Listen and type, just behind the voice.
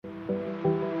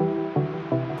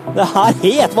Det er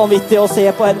helt vanvittig å se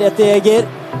på Henriette Jæger.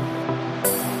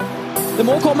 Det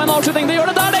må komme en avslutning, det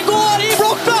gjør det der, det går i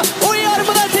blokka, og i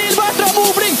armene til Bertram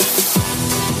Bobling.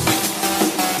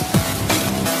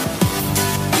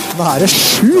 Nå er det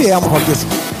 7-1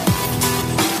 faktisk.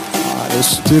 Nå er det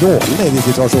strålende i de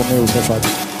situasjonene i Oslo.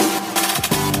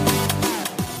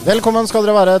 Velkommen skal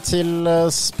dere være til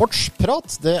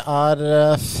Sportsprat. Det er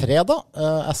fredag,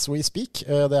 as we speak.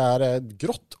 Det er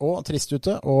grått og trist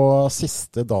ute, og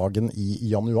siste dagen i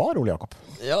januar, Ole Jakob.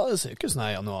 Ja, det ser jo ikke sånn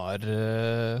her i januar,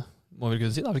 må vi kunne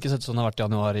si. Det har vel ikke sett sånn det har vært i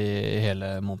januar i hele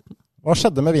måneden. Hva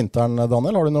skjedde med vinteren,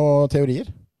 Daniel? Har du noen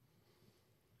teorier?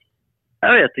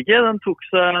 Jeg vet ikke. Den tok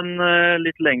seg en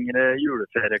litt lengre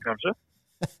juleferie, kanskje.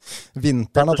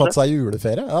 Vinteren har tatt seg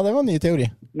juleferie? Ja, det var en ny teori.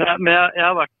 Men jeg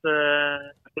har vært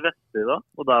til Vestby da,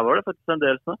 og der var det faktisk en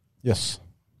del snø. Yes.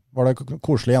 Var det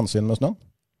koselig gjensyn med snøen?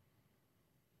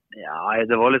 Ja,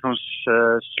 det var litt sånn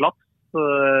slapp.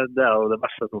 Det er jo det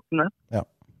verste sorten, det. Ja,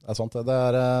 det er sant.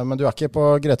 Men du er ikke på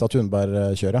Greta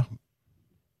Thunberg-kjøret?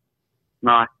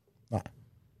 Nei.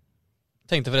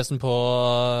 Tenkte forresten på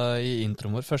i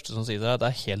introen vår, første som sier det,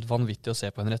 det er helt vanvittig å se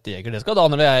på Henriette Jæger. Det skal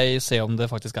Daniel og jeg se om det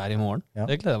faktisk er i morgen.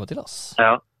 Ja. Det gleder jeg meg til, ass.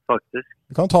 Ja, faktisk.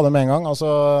 Vi kan ta det med en gang. Altså,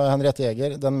 Henriette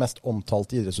Jæger, den mest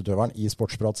omtalte idrettsutøveren i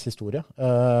Sportsprats historie.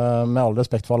 Med all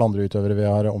respekt for alle andre utøvere vi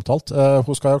har omtalt.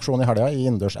 Hun skal i aksjon i helga i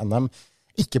innendørs-NM.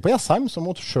 Ikke på Jessheim,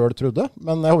 som hun selv trodde,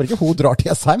 men jeg håper ikke hun drar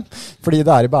til Jessheim, fordi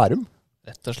det er i Bærum.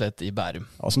 Rett og slett i Bærum.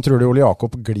 Hvordan tror du Ole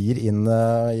Jakob glir inn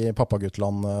i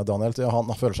pappaguttland, Daniel?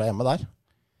 Han føler seg hjemme der?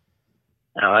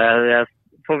 Ja, jeg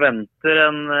forventer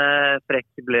en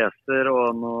frekk blazer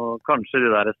og kanskje de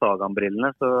der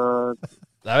Sagan-brillene, så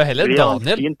det er jo heller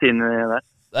Daniel. Fint inn i der.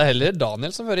 Det er heller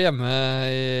Daniel som hører hjemme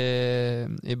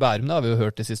i Bærum, det har vi jo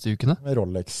hørt de siste ukene. Med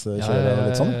Rolex-kjøret og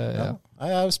litt sånn. Ja.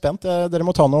 Jeg er spent. Dere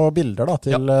må ta noen bilder da,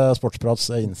 til Sportsprats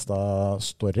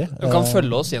Insta-story. Du kan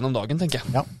følge oss gjennom dagen, tenker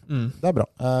jeg. Ja, det er bra.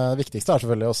 Det viktigste er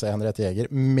selvfølgelig å se Henriette Jæger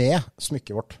med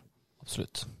smykket vårt.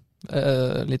 Absolutt.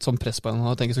 Litt sånn press på henne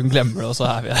og tenker så hun glemmer det, og så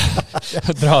er vi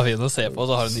her. Drar vi inn og ser på, og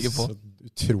så har hun ikke på. Så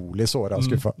utrolig såret og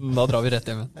skuffa. Da drar vi rett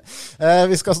hjem.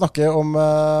 Vi skal snakke om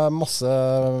masse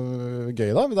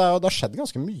gøy da. Det har skjedd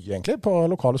ganske mye egentlig på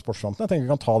lokale sportsfronten. Jeg tenker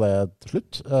vi kan ta det til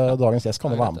slutt. Dagens gjest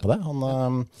kan jo være med på det.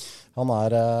 Han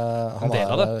er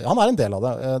en del av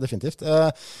det, definitivt.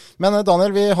 Men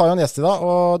Daniel, vi har jo en gjest i dag,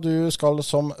 og du skal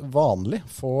som vanlig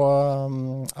få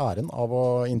æren av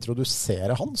å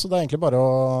introdusere han, så det er egentlig bare å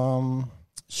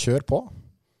kjøre på.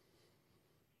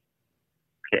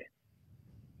 Ok.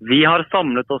 Vi har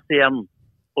samlet oss igjen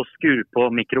og skur på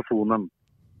mikrofonen.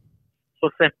 Så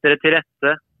sett dere til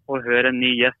rette og hør en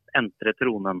ny gjest entre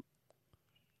tronen.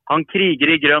 Han kriger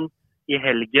i grønt, i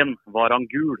helgen var han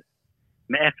gul.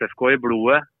 Med FFK i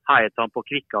blodet heiet han på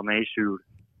kvikkane i skjul.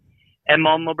 En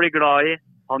mann å bli glad i,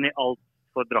 han i alt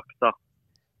for drakta.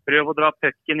 Prøv å dra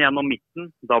pøkken gjennom midten,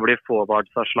 da blir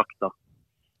forwardsa slakta.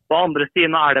 På andre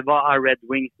siden av elva er Red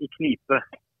Wings i Nipe.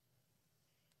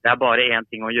 Det er bare én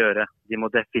ting å gjøre. De må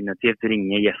definitivt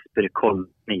ringe Jesper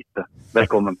Nipe.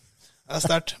 Velkommen. Det er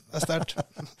sterkt.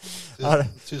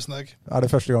 Tusen takk. Er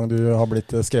det første gang du har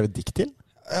blitt skrevet dikt til?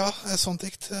 Ja, et sånt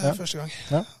dikt første gang.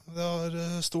 Ja. Det var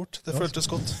stort. Det føltes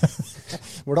godt.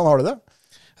 Hvordan har du det?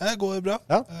 Det går bra.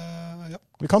 Ja.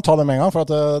 Vi kan ta det med en gang, for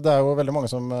at det er jo veldig mange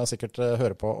som sikkert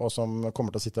hører på, og som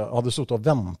kommer til å hadde sittet og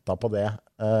ventet på det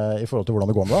i forhold til hvordan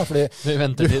det går med det. Fordi vi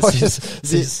venter til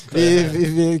sist.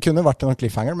 Vi kunne vært en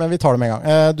cliffhanger, men vi tar det med en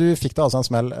gang. Du fikk da altså en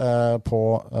smell på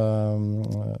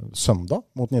søndag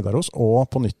mot Nidaros, og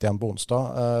på nytt igjen på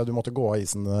onsdag. Du måtte gå av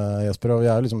isen, Jesper, og vi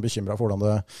er liksom bekymret for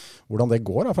hvordan det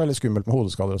går, for det er litt skummelt med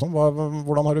hodeskader og sånn.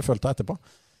 Hvordan har du følt deg etterpå?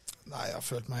 Nei, jeg har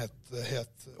følt meg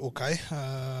helt ok.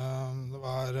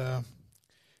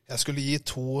 Jeg skulle gi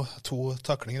to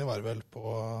taklinger, det var vel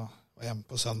en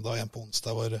på søndag og en på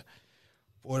onsdag,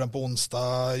 hvor den på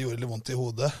onsdag gjorde litt vondt i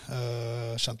hodet.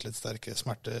 Kjente litt sterke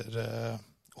smerter,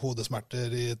 hodesmerter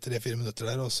i 3-4 minutter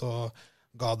der, og så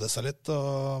ga det seg litt. Så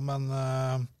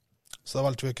da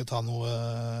valgte vi ikke å ta noe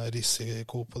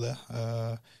risiko på det.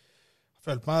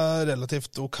 Følte meg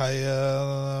relativt ok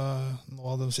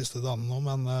nå de siste dagene nå,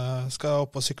 men skal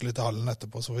opp og sykle litt i hallen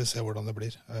etterpå, så får vi se hvordan det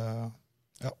blir.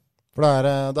 Ja. For det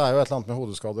er jo et eller annet med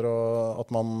hodeskader, og at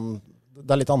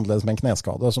det er litt annerledes med en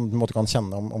kneskade, som du måtte kan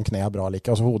kjenne om kne er bra eller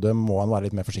ikke. Altså hodet må man være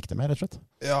litt mer forsiktig med, rett og slett.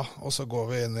 Ja, og så går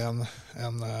vi inn i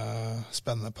en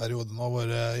spennende periode nå, hvor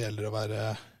det gjelder å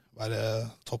være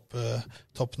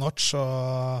top notch,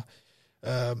 og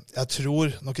jeg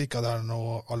tror nok ikke at det er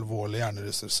noe alvorlig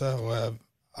hjernerystelse, og jeg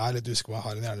er litt usikker på om jeg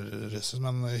har en hjernerystelse,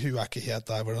 men hun er ikke helt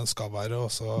der hvor den skal være, og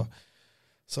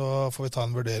så får vi ta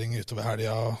en vurdering utover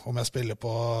helgen om jeg spiller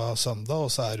på søndag,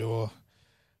 og så er det jo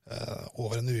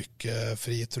over en uke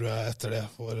fri, tror jeg, etter det,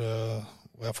 hvor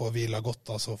jeg får hvila godt,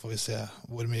 da, så får vi se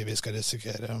hvor mye vi skal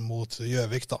risikere mot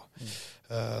Gjøvik, da.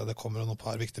 Det kommer noen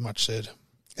par viktige matcher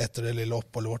etter det lille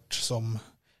oppholdet vårt, som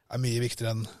mye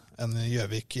viktigere enn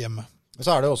Gjøvik hjemme.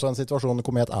 Så det også en situasjon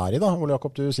Komet i da. Ole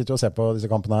Jakob, du sitter jo og ser på disse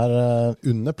kampene her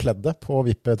under pleddet på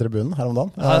VIP-tribunen her om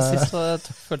dagen. Ja, sist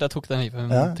følte jeg tok den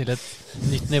VIPen til et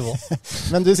nytt nivå.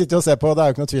 Men du sitter jo og ser på, det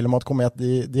jo ikke noe tvil om at Komet,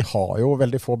 de har jo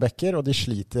veldig få bekker, og de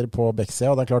sliter på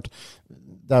bekksida, og det klart,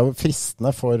 det jo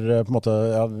fristende for på en måte,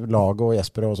 laget og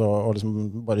Jesper også, å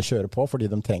liksom bare kjøre på,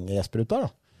 fordi de trenger Jesper ut der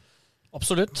da.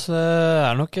 Absolutt. Det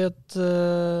nok et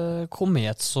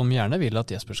Komet som gjerne vil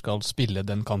at Jesper skal spille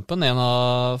den kampen. En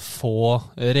av få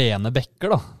rene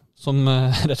bekker da, som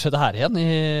rett og slett igjen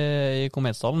i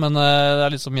Kometsdalen. Men det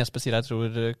litt som Jesper sier, jeg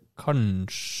tror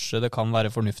kanskje det kan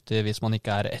være fornuftig hvis man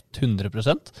ikke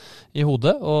 100% i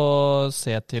hodet, og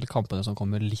se til kampene som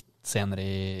kommer litt senere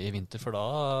i vinter, for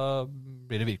da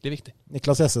blir det virkelig viktig.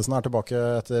 Niklas Jessesen tilbake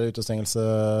etter utestengelse,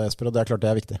 Jesper, og det klart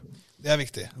det viktig. Det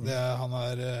viktig. Han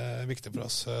viktig for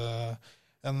oss.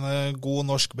 En god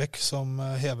norsk bekk som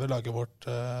hever laget vårt,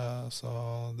 så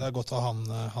det godt å ha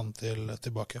han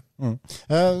tilbake.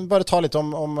 Bare ta litt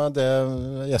om det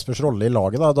Jespers rolle i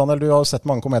laget da. Daniel, du har sett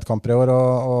mange kometkamper i år,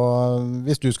 og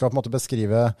hvis du skal på en måte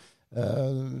beskrive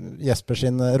Jespers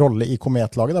sin rolle i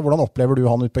kometlaget, da, hvordan opplever du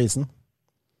han ut på isen?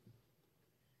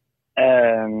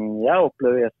 Jeg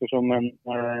opplever Jesper som en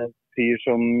fyr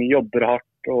som jobber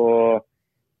hardt, og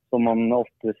som man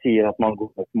ofte sier at man går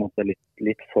på en måte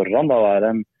litt foran. Da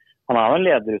han jo en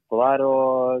leder utpå der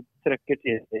og trykker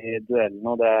til i duellen,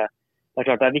 og det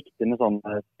klart det viktig med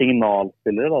sånne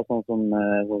signalspillere, da, sånn som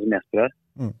Jesper er.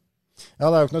 Ja,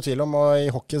 det jo ikke noe tvil om, og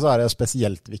i hockey så det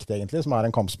spesielt viktig egentlig, som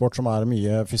en kampsport som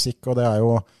mye fysikk, og det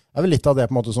jo vel litt av det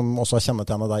på en måte som også har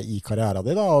kjennetegnet deg i karrieren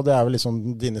din, da, og det vel liksom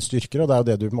dine styrker, og det jo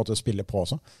det du på en måte spiller på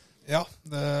også. Ja,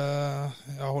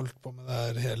 jeg har holdt på med det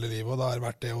her hele livet, og det har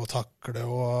vært det å takle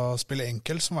og spille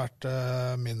enkelt som har vært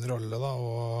min rolle, da,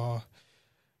 og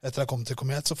etter jeg kom til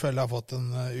Komet så føler jeg har fått en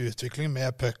utvikling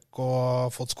med puck og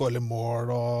fått skåret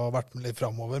mål og vært med litt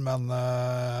fremover, men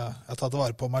jeg har tatt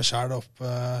vare på meg selv opp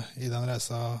i den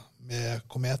reisa med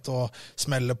Komet og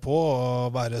smelle på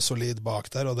og være solid bak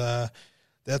der, og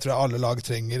det tror jeg alle lag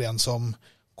trenger, en som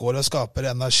går og skaper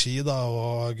energi da,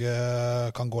 og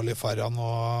kan gå litt foran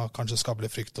og kanskje skape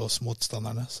litt frykt hos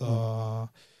motstanderne. Så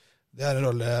det en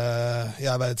rolle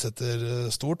jeg verdsetter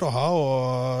stort å ha,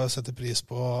 og setter pris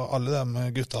på alle de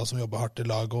gutta som jobber hardt i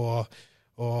lag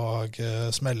og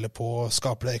smeller på og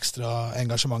skaper det ekstra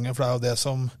engasjementet, for det jo det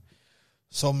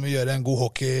som gjør en god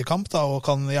hockeykamp da, og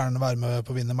kan gjerne være med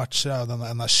på å vinne matcher, denne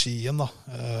energien. Da.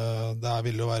 Det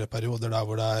vil jo være perioder der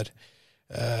hvor det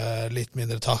litt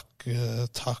mindre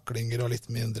taklinger og litt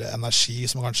mindre energi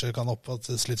som kanskje kan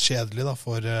oppfattes litt kjedelig da,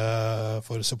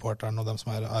 for supporteren og dem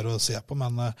som å se på,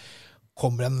 men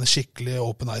kommer en skikkelig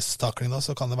open ice-takling da,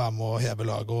 så kan det være med å heve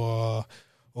laget,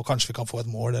 og kanskje vi kan få et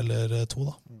mål eller to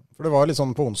da. For det var litt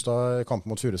sånn på onsdag i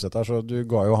kampen mot Furuset her, så du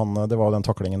ga jo han, det var jo den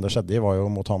taklingen det skjedde i, var jo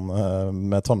mot han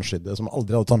med tannskydde, som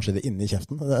aldri hadde tannskydde inne i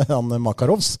kjeften, han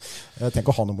Makarovs.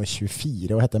 Tenk å ha nummer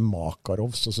 24 og hete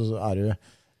Makarovs, og så du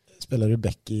spiller du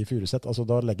back i Furuset, altså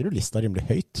da legger du lista rimelig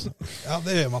høyt. Ja,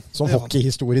 det gjør man. Som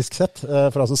hockeyhistorisk sett,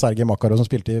 for altså Sergej Makarov som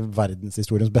spilte i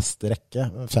verdenshistoriens beste rekke,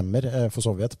 5-er for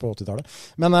Sovjet på 80-tallet.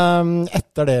 Men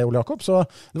etter det, Ole Jakob, så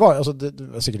det var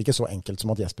sikkert ikke så enkelt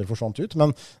som at Jesper forsvant ut,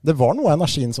 men det var noe av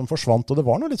energien som forsvant, og det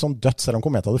var noe litt sånn dødt, selv om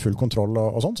Komet hadde full kontroll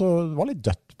og sånn, så det var litt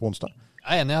dødt på onsdag.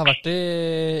 Jeg enig, jeg har vært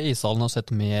i ishallen og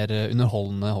sett mer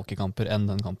underholdende hockeykamper enn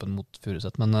den kampen mot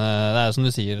Furuset, men det som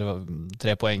du sier,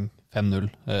 3 poeng, 5-0,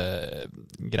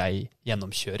 grei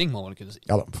gjennomkjøring, må man kunne si.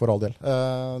 Ja da, for all del.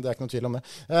 Det ikke noen tvil om det.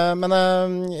 Men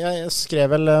jeg skrev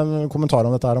vel en kommentar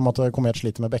om dette her, om at Komet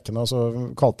sliter med bekkene, og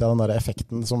så kalte jeg den der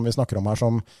effekten som vi snakker om her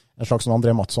som en slags sånn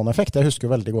André Madsson-effekt. Jeg husker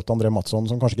jo veldig godt André Madsson,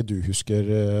 som kanskje ikke du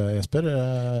husker, Jesper.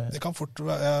 Det kan fort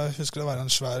være, jeg husker det være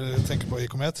en svær, tenker på i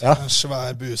Komet, ja. En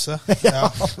svær buse.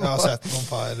 Ja, jeg har sett noen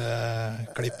par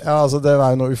klipp. Ja, altså det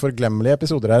var jo noen uforglemmelige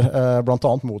episoder her, blant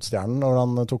annet mot Stjernen, når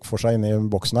han tok for seg inn i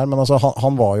boksen her, men altså,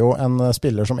 han var jo en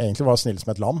spiller som egentlig var snill som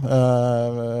et lam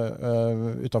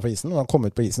utenfor isen. Når han kom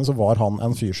ut på isen, så var han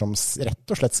en fyr som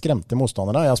rett og slett skremte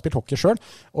motstanderne. Jeg har spilt hockey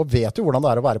selv, og vet jo hvordan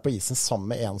det å være på isen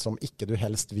sammen med en som ikke du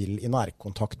helst vil i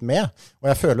nærkontakt med. Og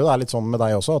jeg føler jo det litt sånn med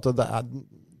deg også, at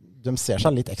de ser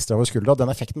seg litt ekstra over skuldra, og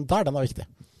den effekten der, den viktig.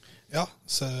 Ja,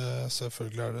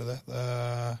 selvfølgelig det.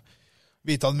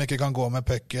 Vite at de ikke kan gå med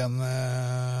pucken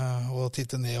og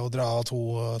titte ned og dra av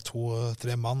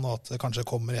 2-3 mann, og at det kanskje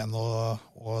kommer en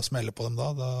og smeller på dem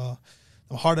da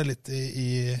de har det litt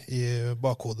i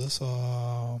bakhodet, så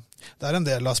det en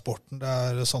del av sporten,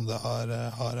 det sånn det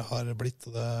har blitt,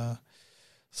 og det,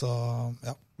 så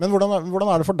ja. Men hvordan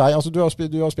det for deg? Altså, du har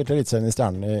spilt Eliteserien i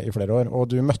Stjernen i flere år, og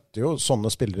du møtte jo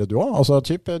sånne spillere du også, altså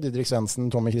typ Didrik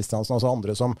Svendsen, Tommy Kristiansen, altså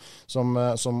andre som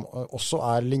også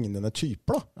lignende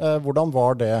typer da. Hvordan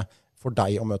var det for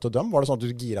deg å møte dem? Var det sånn at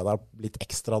du gira deg litt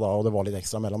ekstra da, og det var litt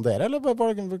ekstra mellom dere, eller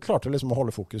klarte du liksom å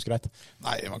holde fokus greit?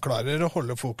 Nei, man klarer å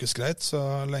holde fokus greit, så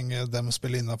lenge de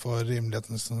spiller innenfor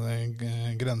rimelighetens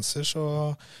grenser,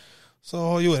 så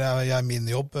gjorde jeg min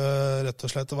jobb, rett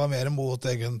og slett. Det var mer mot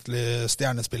egentlig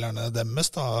stjernespillerne deres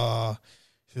da.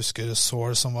 Husker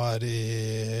Saul som var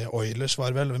i Oilers,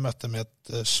 var vel. Vi møtte med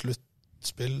et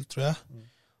sluttspill, tror jeg.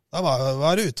 Da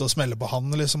var det ute og smelle på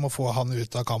han, liksom, og få han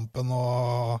ut av kampen,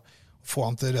 og få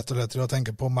han til rett og slett til å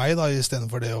tenke på meg da, i stedet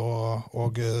for det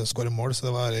å skåre mål. Så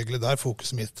det var egentlig der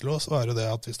fokuset mitt til oss. Så var det det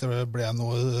at hvis det ble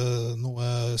noe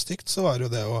stygt, så var det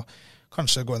jo det å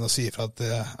kanskje gå inn og si ifra at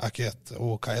det ikke helt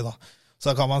ok da. Så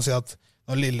da kan man si at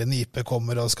når lille Nipe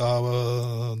kommer og skal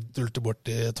dulte bort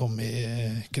til Tommy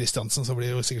Kristiansen, så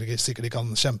blir jo sikkert ikke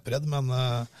han kjemperedd, men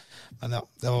ja,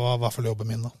 det var i hvert fall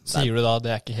jobben min da. Sier du da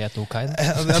det ikke helt ok?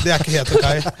 Det ikke helt ok.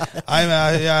 Nei,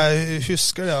 men jeg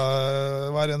husker det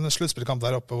var en sluttspillkamp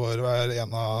der oppe hvor det var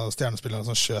en av stjernespillerne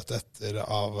som skjøt etter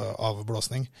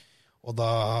avblåsning, og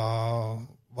da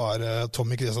var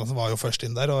Tommy Kristiansen var jo først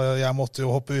inn der, og jeg måtte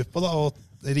jo hoppe ut på da, og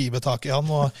rive tak i han,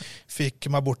 og fikk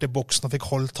meg bort i boksen og fikk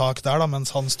holdt tak der da,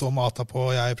 mens han stod og matet på,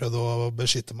 og jeg prøvde å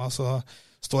beskytte meg, så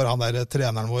står han der,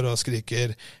 treneren vår, og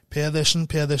skriker Pedersen,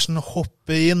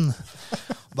 hoppe inn!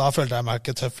 Da følte jeg meg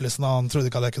ikke tøff, liksom. Han trodde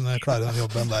ikke at jeg kunne klare den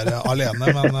jobben der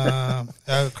alene, men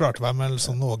jeg klarte meg med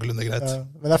sånn noenlunde greit.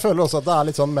 Men jeg føler også at det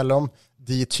litt sånn mellom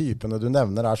de typene du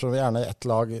nevner så gjerne et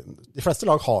lag, de fleste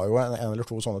lag har jo en eller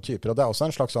to sånne typer, og det også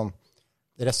en slags sånn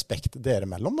respekt dere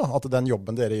mellom da, at den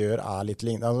jobben dere gjør litt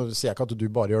lignende, altså, sier jeg ikke at du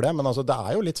bare gjør det, men altså, det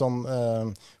jo litt sånn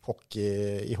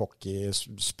i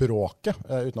hockeyspråket,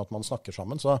 uten at man snakker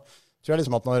sammen, så tror jeg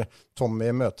liksom at når Tommy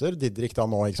møter Didrik da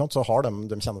nå, ikke sant, så har de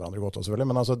kjenner hverandre godt også selvfølgelig,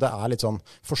 men altså, det litt sånn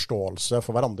forståelse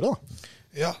for hverandre da.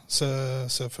 Ja,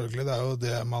 selvfølgelig, det jo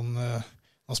det man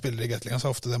spiller i Gatlinga,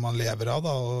 så ofte det man lever av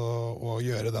da, og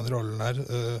gjøre den rollen her.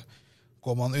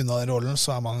 Går man unna den rollen,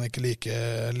 så man ikke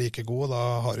like god, da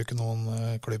har du ikke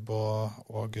noen klubb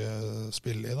å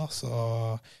spille i da, så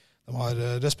de har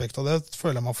respekt av det,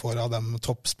 føler man får av de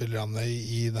toppspillerne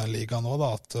i den ligaen nå da,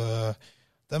 at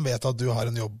de vet at du har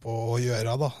en jobb å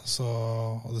gjøre da, så,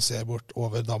 og du ser bort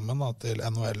over dammen da, til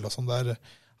NHL og sånn, der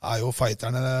jo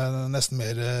fighterne nesten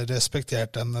mer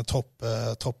respektert enn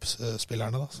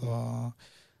toppspillerne da, så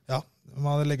ja,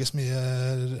 man legges mye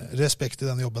respekt i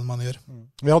den jobben man gjør.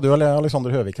 Vi hadde jo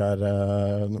Alexander Høvik her,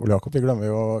 Ole Jakob, vi glemmer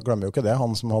jo ikke det,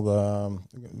 han som hadde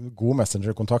god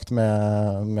messengerkontakt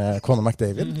med Conor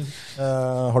McDavid.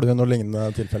 Har du noen lignende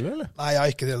tilfeller, eller? Nei, jeg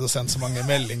har ikke drevet og sendt så mange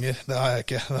meldinger, det har jeg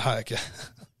ikke.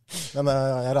 Men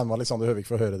jeg regner med Alexander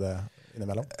Høvik for å høre det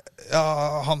innimellom?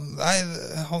 Ja,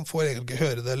 han får egentlig ikke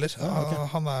høre det heller. Ja, okay.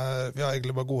 Vi har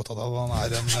egentlig bare godtatt at han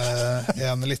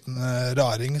en liten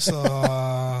raring, så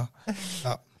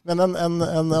ja. Men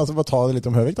altså, bare ta det litt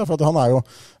om Høvik da, for at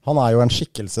han jo en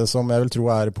skikkelse som jeg vil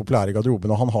tro populær i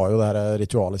garderoben, og han har jo det her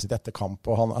ritualet sitt etter kamp,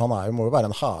 og han må jo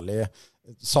være en herlig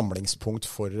samlingspunkt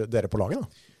for dere på laget da.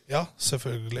 Ja,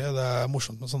 selvfølgelig. Det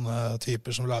morsomt med sånne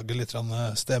typer som lager litt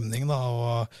stemning da,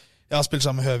 og jeg har spilt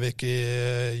sammen med Høvik i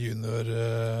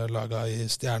juniorlaget i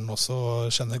Stjernen også,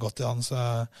 og kjenner godt til han, så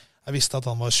jeg visste at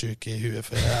han var syk i huet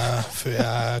før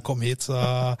jeg kom hit. Så,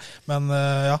 men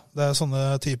ja, det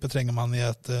sånne typer trenger man i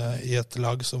et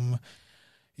lag som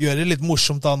gjør det litt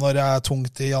morsomt da, når det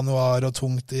tungt i januar og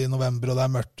tungt i november, og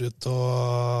det mørkt ut,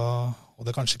 og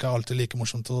det kanskje ikke alltid like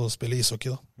morsomt å spille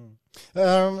ishockey da.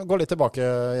 Gå litt tilbake,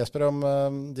 Jesper, om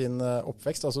din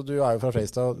oppvekst. Altså, du jo fra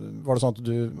Freistad. Var det sånn at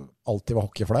du alltid var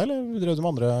hockey for deg, eller drev du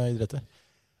med andre idretter?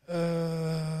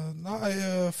 Nei,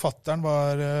 fatteren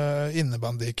var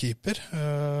innebandykeeper,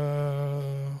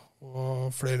 og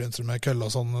fløy rundt med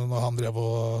kølle og sånn når han drev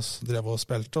og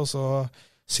spilte, og så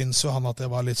syntes jo han at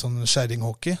det var litt sånn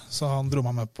skjæringhockey, så han dro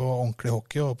meg med på ordentlig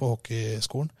hockey og på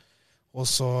hockeyskolen. Og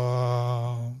så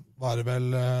var det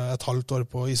vel et halvt år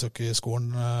på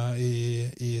ishockeyskolen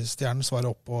i Stjernen, så var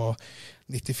det opp på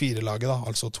 94-laget da,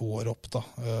 altså 2 år opp da,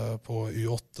 på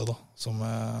U8 da, som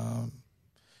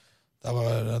det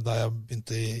var da jeg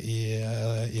begynte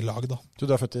i lag da. Du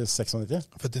født i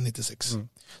 96? Født i 96.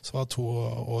 Så var det 2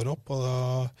 år opp, og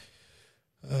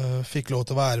da fikk lov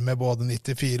til å være med både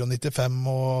 94 og 95,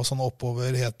 og sånn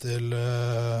oppover helt til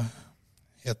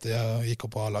jeg gikk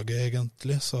opp på A-laget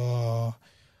egentlig, så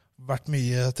vært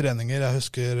mye treninger. Jeg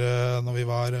husker når vi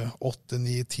var 8,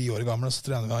 9, 10 år gamle, så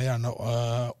trener vi gjerne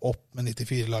opp med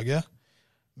 94-laget,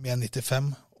 med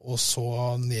 95, og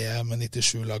så ned med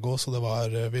 97-laget også.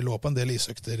 Så vi lå på en del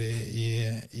isøkter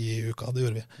i uka, det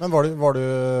gjorde vi. Men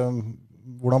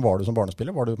hvordan var du som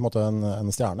barnespiller? Var du på en måte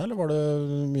en stjerne, eller var det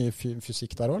mye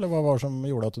fysikk der også? Eller hva var det som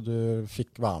gjorde at du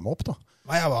fikk være med opp da?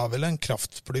 Nei, jeg var vel en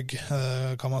kraftplugg,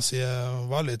 kan man si. Jeg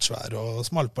var litt svær og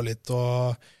smalt på litt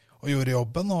og gjorde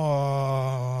jobben.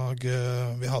 Og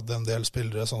vi hadde en del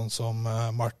spillere sånn som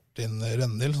Martin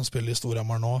Rønnil, som spiller i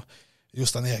Storhamar nå.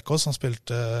 Jostein Ekås, som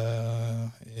spilte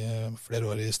i flere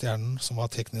år i Stjernen, som var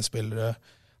teknisk spillere.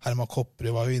 Herman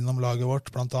Kopperud var jo innom laget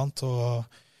vårt, blant annet, og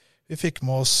vi fikk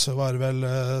med oss, var vel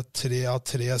 3 av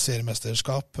 3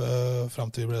 seriemesterskap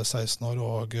frem til vi ble 16 år,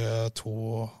 og 2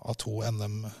 av 2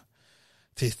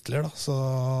 NM-titler. Så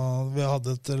vi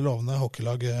hadde et lovende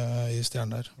hockeylag i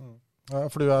Stjernen der. Ja,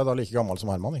 for du da like gammel som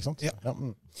Herman, ikke sant? Ja.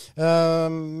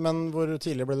 Men hvor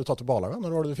tidlig ble du tatt til B-laget?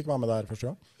 Når var det du fikk være med der første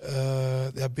gang?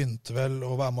 Jeg begynte vel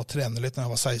å være med å trene litt når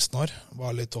jeg var 16 år.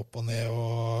 Var litt opp og ned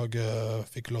og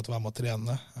fikk lov til å være med å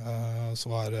trene.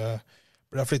 Så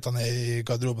ble jeg flyttet ned i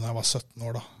garderoben da jeg var 17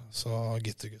 år da. Så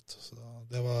gittergutt. Så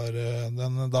det var,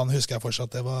 den dagen husker jeg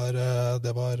fortsatt,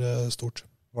 det var stort.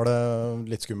 Var det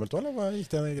litt skummelt da, eller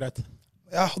gikk det greit?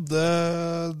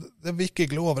 Det gikk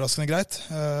egentlig overraskende greit.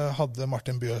 Jeg hadde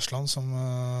Martin Bjørsland som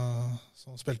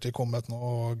spilte i Comet nå,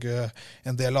 og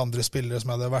en del andre spillere som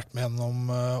jeg hadde vært med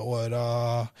gjennom åra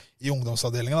i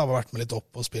ungdomsavdelingen. Jeg hadde vært med litt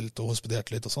opp og spilt og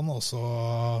hospitert litt og sånn, og så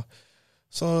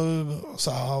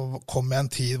kom jeg en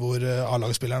tid hvor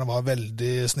A-lagsspillerne var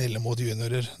veldig snille mot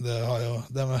juniorer. Det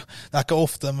er ikke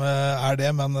ofte det,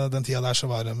 men den tida der så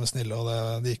var de snille, og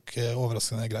det gikk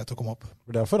overraskende greit å komme opp.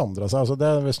 Det har forandret seg. Altså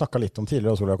det vi snakket litt om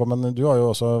tidligere også, Jakob, men du har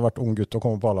jo også vært ung gutt og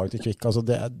kommet på A-laget til Kvikk. Altså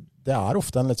det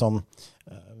ofte en litt sånn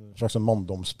slags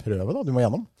manndomsprøve da, du må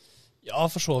gjennom. Ja,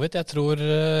 for så vidt. Jeg tror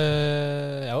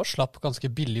jeg slapp ganske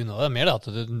billig unna det. Mer det at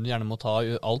du gjerne må ta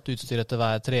alt utstyr etter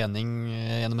hver trening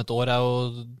gjennom et år jo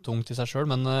tungt i seg selv,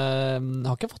 men jeg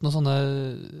har ikke fått noen sånne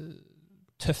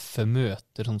tøffe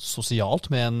møter sånn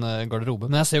sosialt med en garderobe.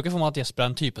 Men jeg ser jo ikke for meg at Jesper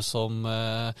en type som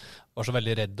var så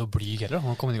veldig redd og blyg heller,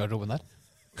 når han kom inn i garderoben der.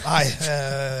 Nei,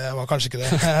 jeg var kanskje ikke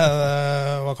det.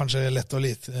 Det var kanskje lett å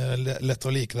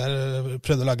like der.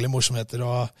 Prøvde å lage litt morsomheter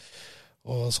og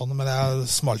sånn, men jeg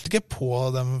smalt ikke på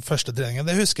den første treningen.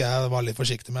 Det husker jeg var litt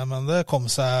forsiktig med, men det kom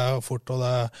seg fort, og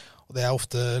det jeg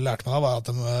ofte lærte meg da, var at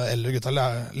de eldre gutta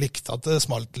likte at det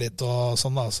smalt litt og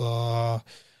sånn da, så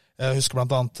jeg husker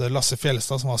blant annet Lasse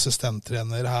Fjellstad, som var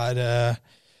assistenttrener her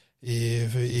i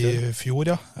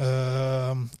fjor, ja.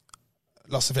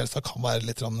 Lasse Fjellstad kan være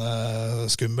litt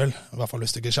skummel, i hvert fall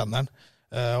hvis du ikke kjenner han,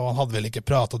 og han hadde vel ikke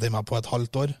pratet til meg på et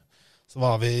halvt år. Så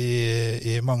var vi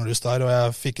i Manglerud der, og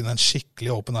jeg fikk inn en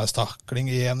skikkelig åpen takling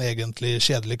i en egentlig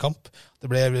kjedelig kamp. Det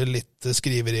ble litt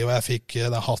skriveri, og jeg fikk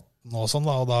den hatten og sånn,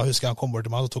 og da husker jeg han kom bort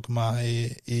til meg og tok meg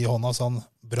i hånda sånn,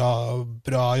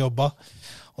 bra jobba.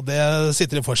 Og det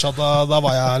sitter i fortsatt, da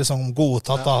var jeg liksom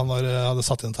godtatt da, når jeg hadde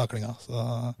satt inn taklinga.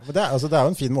 Det er jo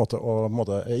en fin måte,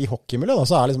 i hockeymiljøet da,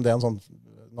 så er liksom det en sånn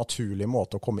naturlig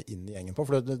måte å komme inn i gjengen på,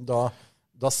 for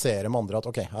da ser de andre at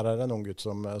ok, her er det en ung gutt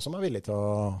som er villig til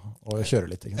å kjøre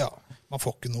litt. Ikke? Ja, man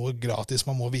får ikke noe gratis,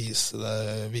 man må vise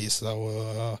det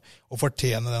og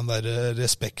fortjene den der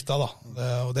respekten da.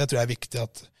 Og det tror jeg er viktig,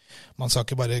 at man skal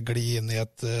ikke bare gli inn i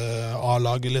et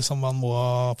A-lag, liksom. Man må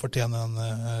fortjene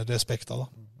den respekten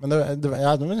da. Men jeg tror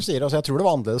det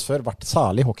var annerledes før,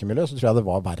 særlig i hockeymiljøet, så tror jeg det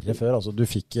var verre før. Altså, du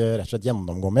fikk rett og slett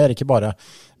gjennomgå mer, ikke bare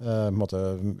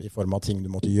i form av ting du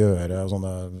måtte gjøre, og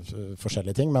sånne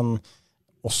forskjellige ting, men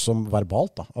også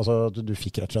verbalt da. Altså, du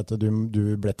fikk rett og slett, du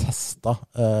ble testet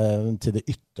til det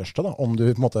ytterste da, om du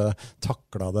på en måte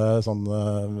taklet det sånn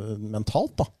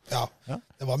mentalt da. Ja,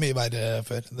 det var mye verre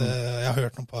før. Jeg har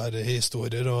hørt noen par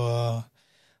historier, og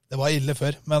det var ille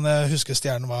før. Men jeg husker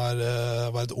Stjernen var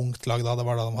et ungt lag da. Det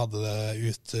var da de hadde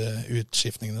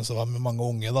utskiftningene, så det var mange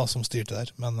unge da som styrte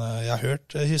der. Men jeg har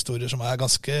hørt historier som er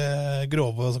ganske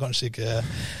grove, og som kanskje ikke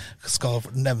skal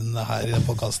nevne her i den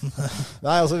podcasten.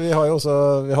 Nei, altså vi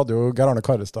hadde jo Geir Arne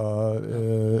Karrestad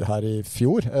her i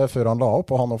fjor, før han la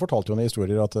opp, og han har fortalt jo noen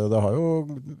historier at det har jo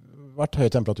vært høy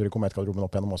temperatur i Kometgarderoben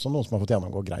opp gjennom også, noen som har fått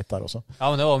gjennomgå greit der også. Ja,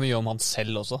 men det var mye om han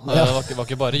selv også. Det var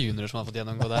ikke bare juniorer som hadde fått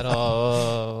gjennomgå der,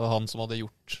 og han som hadde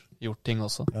gjort ting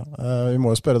også. Ja, vi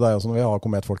må jo spørre deg også når vi har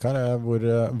Kometfolk her,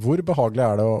 hvor behagelig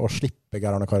er det å slippe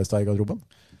Geir Arne Karrestad i garderoben?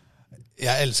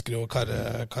 Jeg elsker jo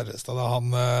Karrestad.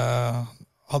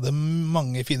 hadde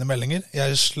mange fine meldinger.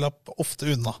 Jeg slapp ofte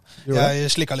unna.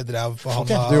 Jeg slikket litt drev på han.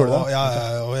 Okay, du gjorde det?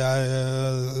 Og jeg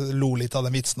lo litt av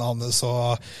de vitsene hans.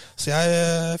 Så jeg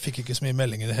fikk ikke så mye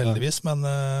meldinger heldigvis, men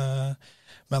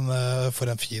for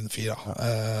en fin fyr.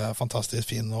 Fantastisk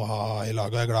fin å ha i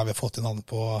laget. Jeg er glad vi har fått inn han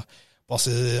på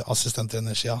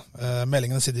assistenttrenersida.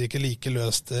 Meldingene sitter ikke like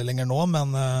løst lenger nå,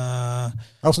 men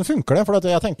hvordan funker det? For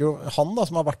jeg tenker jo, han da,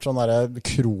 som har vært sånn der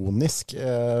kronisk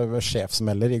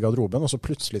sjefsmelder i garderoben, og så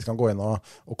plutselig skal han gå inn og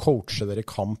coache dere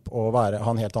i kamp og ha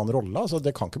en helt annen rolle. Altså,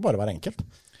 det kan ikke bare være enkelt.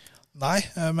 Nei,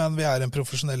 men vi er en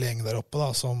profesjonell gjeng der oppe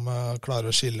da, som klarer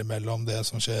å skille mellom det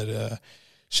som skjer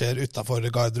utenfor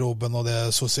garderoben og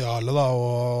det sosiale da,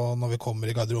 og når vi kommer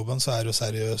i garderoben så er det jo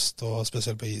seriøst, og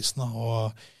spesielt på isen da,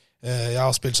 og jeg har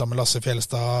spilt sammen med Lasse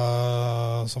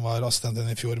Fjelstad, som var assistenten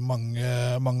i fjor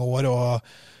mange år,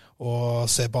 og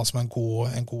ser på han som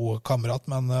en god kamerat,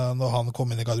 men når han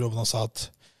kom inn i garderoben og sa at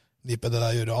Nipe, det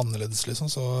der gjør det annerledes, liksom,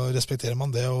 så respekterer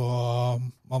man det, og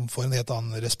man får en helt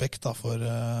annen respekt da, for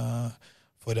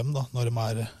dem da, når de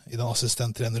er i den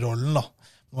assistenttrenerrollen da.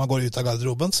 Når man går ut av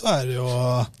garderoben, så er det jo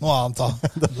noe annet da.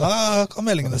 Da kan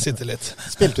meldingene sitte litt.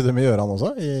 Spilte du med Gjøran også?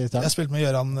 Jeg spilte med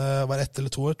Gjøran var 1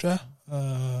 eller 2 år, tror jeg.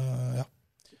 Ja.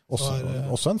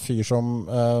 Også en fyr som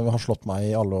har slått meg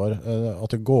i alle år,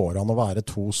 at det går an å være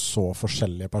 2 så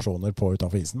forskjellige personer på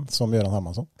utenfor isen, som Gjøran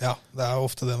Hermansson. Ja, det er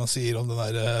ofte det man sier om den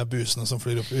der busene som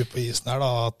flyr opp på isen her,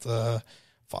 da, at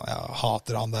faen, jeg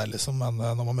hater han der liksom, men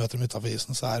når man møter dem utenfor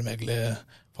isen, så er de egentlig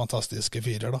fantastiske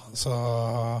fyrer da. Så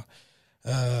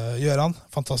Gjøran,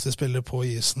 fantastisk spiller på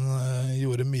isen,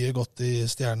 gjorde mye godt i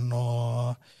Stjernen,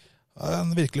 og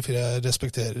en virkelig fyr jeg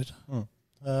respekterer.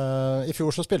 I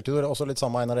fjor så spilte du også litt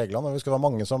sammen med Einar Egeland, og vi skulle være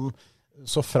mange som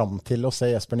så frem til å se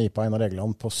Jesper Nipe og Einar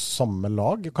Egeland på samme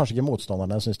lag. Kanskje ikke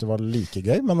motstanderne synes det var like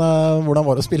gøy, men hvordan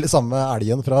var det å spille sammen med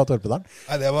Elgen fra Torpedalen?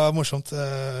 Nei, det var morsomt.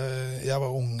 Jeg var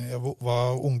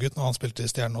unggutt når han spilte i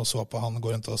Stjernen og så på han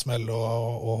gå rundt og smelle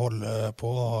og holde på,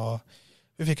 og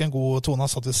vi fikk en god tone. Han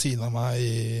satt ved siden av meg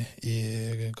i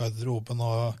garderoben,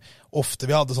 og ofte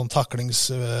vi hadde sånn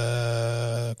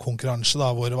taklingskonkurranse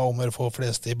da, hvor det var om å få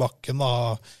flest i bakken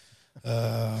da.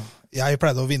 Jeg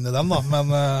pleide å vinne den da, men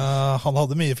han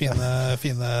hadde mye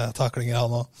fine taklinger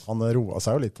han også. Han roet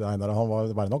seg jo litt, Einar. Han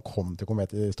var bare når han kom til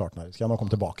Komet i starten her, husker jeg, når han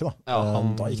kom tilbake da. Ja,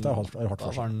 da gikk det hardt for seg.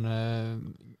 Da var han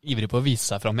ivrig på å vise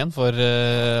seg frem igjen for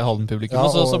Halden-publikum, ja,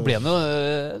 og så ble han jo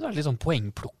litt sånn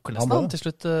poengplukker nesten til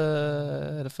slutt,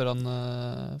 før han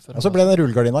så ble den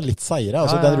rullegardina litt seire,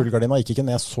 altså den rullegardina gikk ikke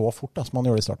ned så fort da, som han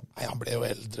gjorde i starten. Nei, han ble jo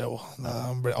eldre også.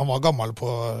 Han var gammel på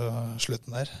slutten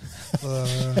der.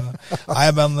 Nei,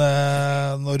 men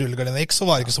når rullegardina gikk, så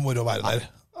var det ikke så moro å være der.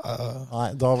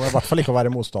 Nei, da var det i hvert fall ikke å være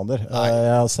motstander.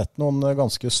 Jeg har sett noen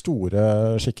ganske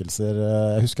store skikkelser.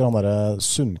 Jeg husker han der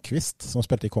Sundqvist som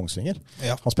spilte i Kongsvinger.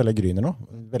 Ja. Han spiller Gryner nå.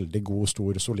 Veldig god,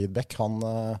 stor, solid bekk.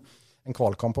 En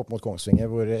kvalkamp opp mot Kongsvinger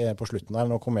hvor på slutten der,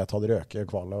 når Komet hadde røket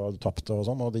kvalet og tappte og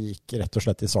sånn, og det gikk rett og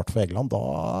slett i start for Egeland,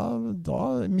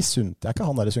 da misunte jeg ikke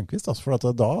han der Sundqvist, altså, for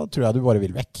da tror jeg du bare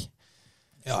vil vekk.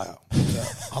 Ja.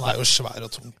 Han er jo svær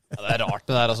og tung. Ja, det er rart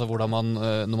det der, altså, hvordan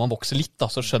når man vokser litt, da,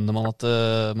 så skjønner man at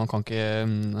man kan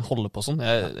ikke holde på sånn.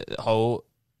 Jeg har jo,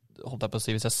 holdt jeg på å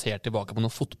si, hvis jeg ser tilbake på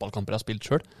noen fotballkamper jeg har spilt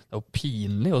selv, det er jo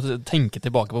pinlig å tenke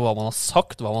tilbake på hva man har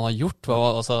sagt, hva man har gjort,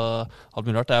 alt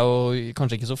mulig rart. Det er jo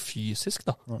kanskje ikke så fysisk,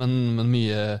 da, men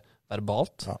mye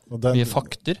verbalt, mye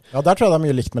fakter. Ja, der tror jeg det er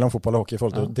mye likt mellom fotball og hockey i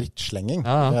forhold til drittslenging.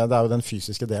 Ja. Det er jo den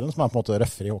fysiske delen som er på en måte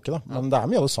røffere i hockey, da. Men det er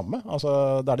mye av det samme.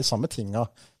 Altså, det er de samme tingene.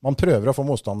 Man prøver å få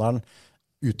motstanderen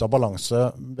ut av balanse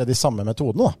ved de samme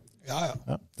metodene, da. Ja.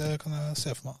 Det kan jeg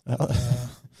se for meg.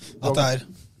 At det er...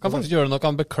 Kan faktisk gjøre det når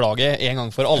kan beklage en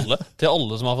gang for alle, til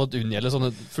alle som har fått unngjelde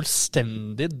sånne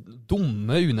fullstendig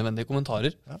dumme, unødvendige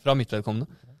kommentarer fra mitt vedkommende.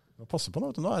 Passe på nå,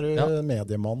 nå er du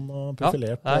mediemann og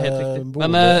profilert. Ja, det er helt riktig.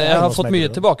 Men jeg har fått mye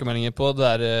tilbakemeldinger på det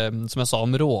der, som jeg sa om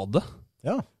rådet.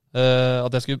 Ja. At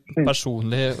jeg skulle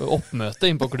personlig oppmøte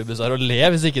inn på klubbhuset og le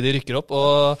hvis ikke de rykker opp.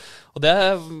 Og det har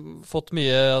jeg fått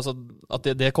mye, altså, at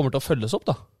det kommer til å følges opp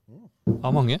da,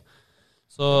 av mange.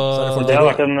 Så det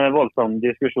har vært en voldsom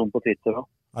diskusjon på Twitter da.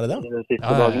 Er det det? De siste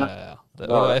dagene.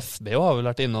 Og FBO har vel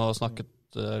vært inne og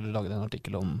laget en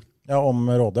artikkel om... Ja, om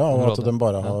rådet, og at de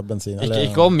bare har bensin.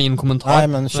 Ikke om min kommentar. Nei,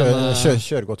 men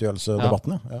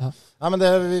kjøregodtgjørelsedebatten. Ja. Nei, men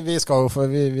vi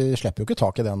slipper jo ikke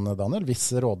tak i den, Daniel. Hvis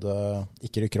rådet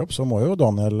ikke rykker opp, så må jo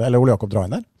Daniel, eller Ole Jakob dra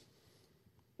inn her.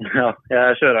 Ja,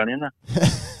 jeg kjører den inn, jeg.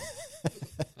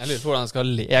 Jeg lurer på hvordan jeg skal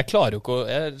le. Jeg klarer jo ikke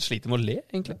jeg sliter med å le,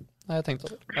 egentlig. Nei, jeg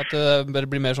tenkte at det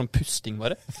blir mer sånn pusting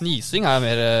bare. Fnising er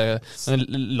mer, men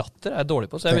latter er jeg dårlig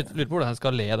på, så jeg lurer på hvordan jeg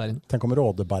skal le der inne. Tenk om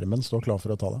rådebermen står klar for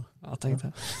å ta det. Ja,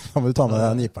 tenkte jeg. Da må du ta med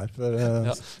Nipe her. For,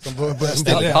 Ja.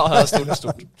 Ja. Ja,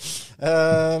 stort.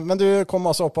 Men du kom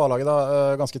altså opp på A-laget da,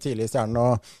 ganske tidlig i Stjernen,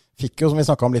 og fikk jo, som vi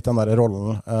snakket om, litt den der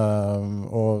rollen,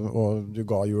 og du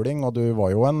ga juling, og du var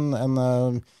jo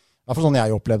en i hvert fall sånn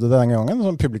jeg opplevde det den gangen,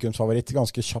 som publikumsfavoritt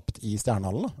ganske kjapt i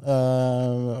Stjernehallen.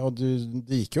 Og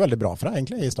det gikk jo veldig bra for deg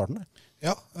egentlig i starten.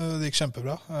 Ja, det gikk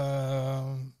kjempebra.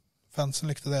 Fansen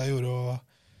likte det jeg gjorde,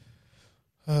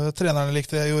 og trenerne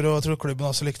likte det jeg gjorde, og jeg tror klubben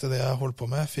også likte det jeg holdt på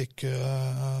med.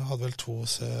 Hadde vel 2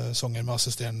 sesonger med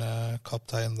assisterende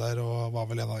kaptein der, og var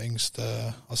vel en av de yngste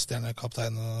assisterende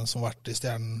kapteinene som har vært i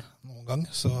Stjernen noen gang,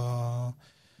 så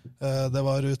det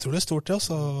var utrolig stort til oss,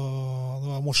 og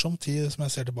det var en morsom tid som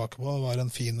jeg ser tilbake på. Det var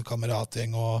en fin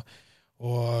kameratgjeng og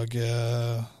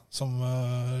som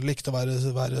likte å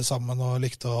være sammen og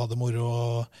likte å ha det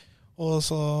moro, og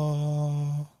så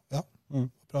ja,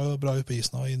 bra ut på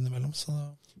isen og innimellom. Så.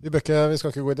 Vi skal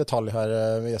ikke gå i detalj her,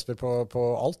 Jesper, på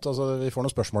alt. Altså, vi får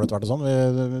noen spørsmål etter hvert og sånn.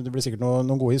 Det blir sikkert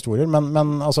noen gode historier,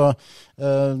 men altså,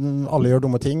 alle gjør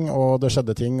dumme ting, og det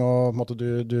skjedde ting, og på en måte,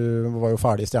 du var jo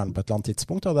ferdig i Stjernen på et eller annet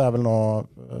tidspunkt, og det er vel nå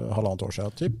 1,5 år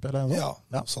siden, typ, eller noe sånt?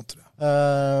 Ja, sånt tror jeg.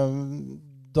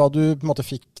 Da du på en måte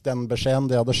fikk den beskjeden,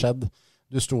 det hadde skjedd,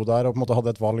 du sto der og på en måte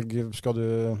hadde et valg,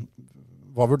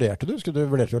 hva vurderte du?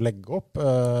 Vurderte du å legge opp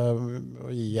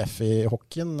IF i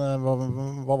hockeyen?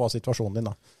 Hva var situasjonen din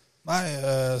da? Nei,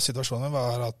 situasjonen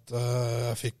var at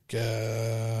jeg fikk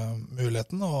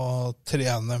muligheten å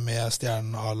trene med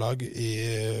Stjernen A-lag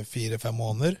i 4-5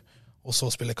 måneder, og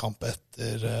så spille kamp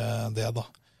etter det da.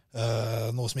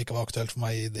 Noe som ikke var aktuelt for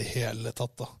meg i det hele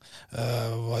tatt da.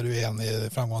 Var uenig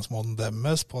i framgangsmåten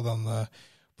deres på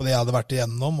det jeg hadde vært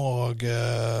igjennom, og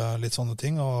litt sånne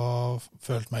ting, og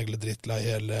følte meg egentlig drittlei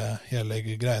hele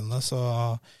greiene, så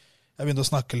jeg begynte å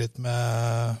snakke litt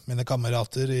med mine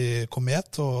kamerater i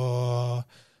Komet, og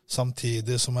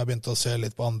samtidig som jeg begynte å se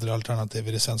litt på andre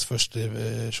alternativer i Sens første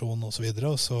divisjon og så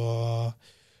videre, og så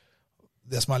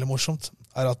det som er litt morsomt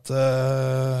er at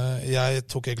jeg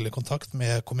tok egentlig kontakt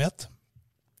med Komet,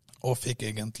 og fikk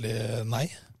egentlig nei.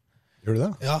 Gjorde du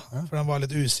det? Ja, for de var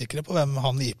litt usikre på hvem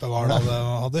han Nipe var. Da. De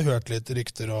hadde hørt litt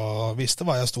rykter og visste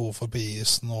hva jeg sto for på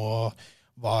isen, og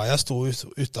hva jeg sto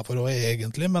utenfor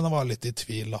egentlig, men de var litt i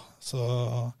tvil. Da. Så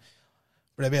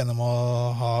ble vi enige om å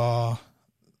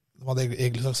de hadde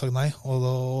egentlig sagt nei,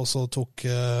 og så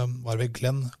var det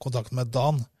Glenn kontakt med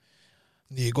Dan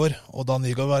Nygaard, og Dan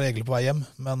Nygaard var egentlig på vei hjem,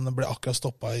 men ble akkurat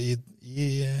stoppet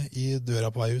i døra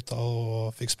på vei ut da,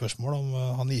 og fikk spørsmål om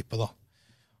han Nipe da.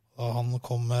 Og han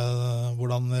kom med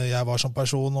hvordan jeg var som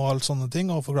person og alt sånne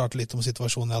ting, og forklarte litt om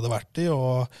situasjonen jeg hadde vært i,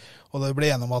 og det ble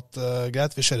enige om at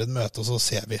greit, vi kjører et møte, og så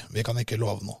ser vi kan ikke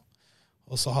love noe.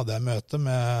 Og så hadde jeg møte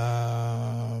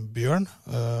med Bjørn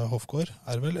Hofgaard,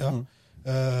 vel, ja.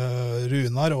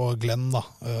 Runar og Glenn da,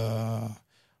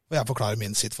 og jeg forklarer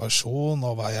min situasjon,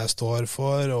 og hva jeg står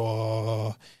for,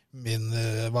 og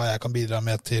hva jeg kan bidra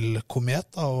med til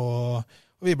Komet da,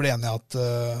 og vi ble enige at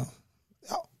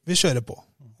ja, vi kjører på.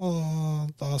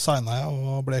 Og da signet jeg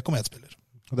og ble Komet-spiller.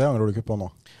 Og det angrer du ikke på nå?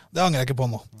 Det angrer jeg ikke på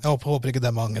nå. Jeg håper ikke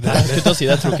dem angrer. Jeg skulle til å si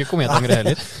det, jeg tror ikke Komet angrer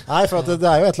heller. Nei, for det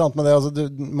er jo et eller annet med det. Altså,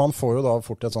 man får jo da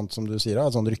fort et sånt, som du sier,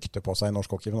 et sånt rykte på seg i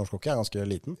norsk hockey, for norsk hockey er ganske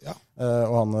liten. Ja.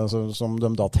 Og han som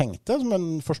de da tenkte, som en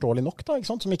forståelig nok da,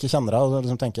 ikke sant? Som ikke kjenner deg, og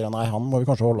liksom tenker, nei, han må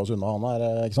vi kanskje holde oss unna, han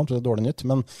ikke sant? Det er dårlig nytt.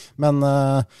 Men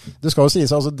det skal jo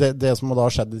sies, altså det som da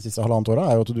har skjedd de siste 1,5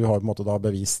 årene, er jo at du har på en måte da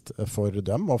bevist for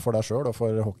dem, og for deg selv, og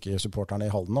for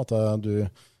hockeysupporterne i Halden, at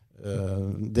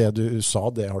det du sa,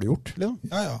 det har du gjort, liksom.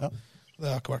 Ja. Det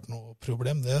har ikke vært noe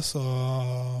problem det, så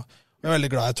jeg er veldig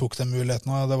glad jeg tok den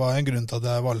muligheten, og det var en grunn til at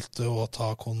jeg valgte å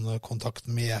ta kontakt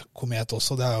med Komet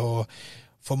også. Det er jo,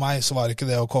 for meg så var det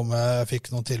ikke det å komme, jeg fikk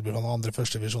noen tilbud fra noen andre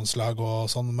førstedivisjonslag og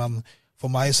sånn, men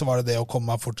for meg så var det å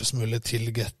komme meg fortest mulig til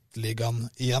Gateligaen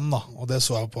igjen da, og det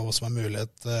så jeg på som en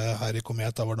mulighet her i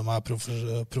Komet, da, hvor de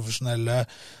er profesjonelle,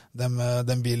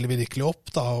 de vil virkelig opp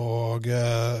da, og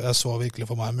jeg så virkelig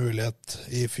for meg en mulighet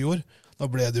i fjor. Nå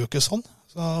ble det jo ikke sånn,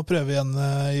 så prøver vi igjen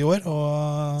i år.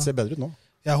 Og ser bedre ut nå.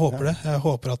 Jeg håper det. Jeg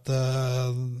håper at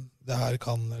det her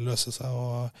kan løse seg.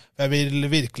 Og jeg vil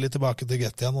virkelig tilbake til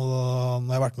Get igjen, og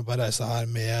når jeg har vært med på en reise her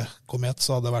med Komet,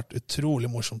 så hadde det vært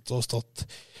utrolig morsomt å stått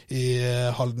i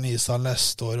Halden ishall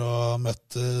neste år og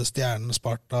møtt Stjernen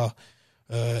Sparta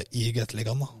i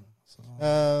Gateligaen da.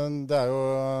 Det er jo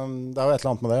et eller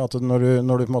annet med det, at når du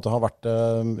på en måte har vært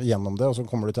gjennom det, og så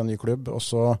kommer du til en ny klubb, og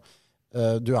så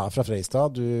du er fra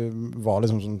Freistad, du var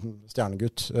liksom sånn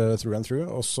stjernegutt through and through,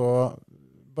 og så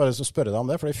bare så spørre deg om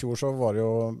det, for i fjor så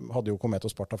hadde jo Komet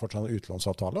og Sparta fortsatt en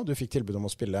utlånsavtale, og du fikk tilbud om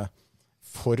å spille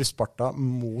for Sparta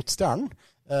mot Stjernen.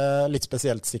 Litt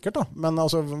spesielt sikkert da, men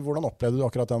altså, hvordan opplevde du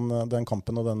akkurat den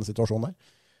kampen og den situasjonen der?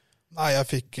 Nei, jeg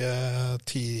fikk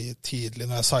tidlig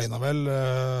når jeg signet vel,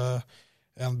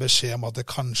 en beskjed om at det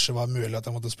kanskje var mulig at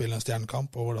jeg måtte spille en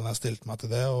stjernekamp, og hvordan jeg stilte meg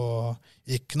til det, og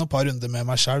gikk noen par runder med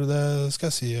meg selv, det skal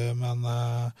jeg si, men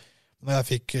når jeg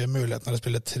fikk muligheten til å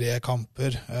spille 3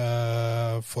 kamper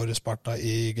for Sparta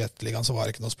i Gateligaen, så var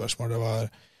det ikke noe spørsmål.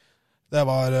 Det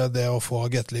var det å få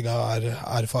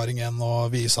Gateliga-erfaringen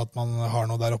og vise at man har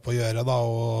noe der oppe å gjøre, da,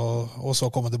 og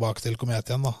så komme tilbake til Komet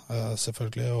igjen, da,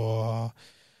 selvfølgelig. Og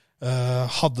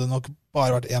hadde nok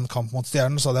bare vært 1 kamp mot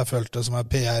Stjernen, så hadde jeg følt det som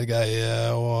en PR-greie,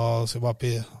 og skulle bare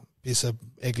pisse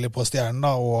egentlig på Stjernen,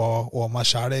 da, og meg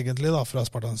selv egentlig, da, fra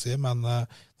Spartans side. Men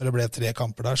når det ble 3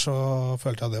 kamper der, så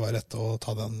følte jeg det var rett å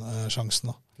ta den sjansen,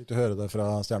 da. Fikk du høre det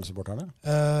fra stjernesupporterne?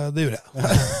 Det gjorde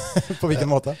jeg. På hvilken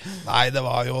måte? Nei, det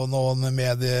var jo noen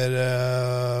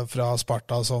medier fra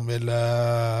Sparta som ville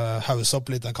hause opp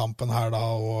litt den kampen her da,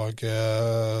 og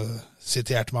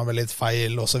siterte meg med litt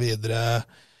feil og så videre.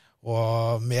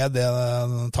 Og med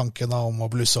den tanken da, om å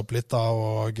blusse opp litt da,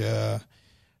 og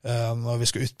når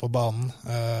vi skal ut på banen,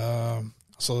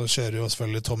 så kjører jo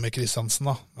selvfølgelig Tommy Kristiansen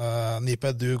da.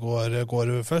 Nipe, du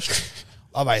går først.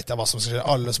 Da vet jeg hva som skal skje.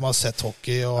 Alle som har sett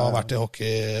hockey og har vært i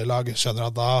hockeylag, skjønner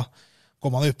at da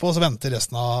går man ut på, og så venter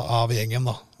resten av gjengen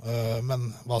da. Men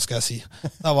hva skal jeg si?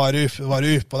 Da var du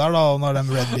utpå der da, og når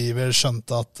den Red Beaver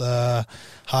skjønte at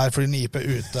her flyr Nipe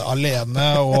ute alene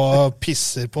og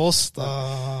pisser på oss,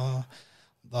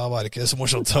 da var det ikke så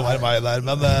morsomt å være meg der,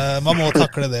 men man må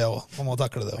takle det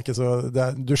også.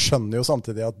 Du skjønner jo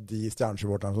samtidig at de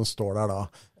stjernesupporterne som står der da,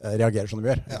 reagerer som de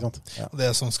gjør. Ikke sant? Ja. Det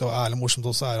som skal være ærlig morsomt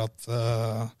også er at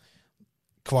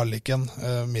kvaliken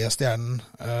med Stjernen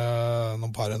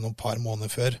noen par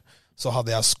måneder før, så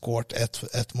hadde jeg skåret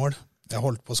ett mål. Jeg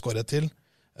holdt på å skåre et til.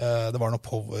 Det var noe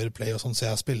powerplay og sånn, så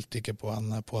jeg spilte ikke på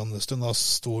en stund. Da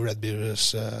sto Red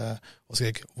Beavers og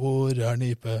skrek, hvor er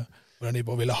Nipe?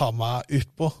 Og ville ha meg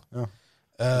utpå. Ja.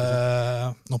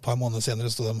 Noen par måneder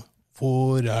senere stod de,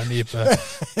 hvor er Nipe?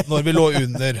 Når vi lå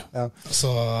under. Ja.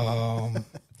 Så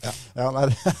Ja, nei,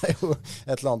 det er jo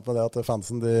et eller annet med det at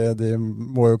fansen, de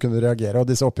må jo kunne reagere, og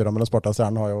disse oppgjørene mellom Sparta og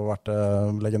Stjernen har jo vært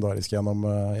legendariske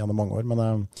gjennom mange år, men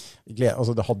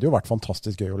altså, det hadde jo vært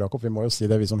fantastisk gøy, Ole Jakob. Vi må jo si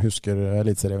det, vi som husker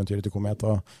elitserieeventyret til Komet,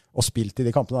 og spilt i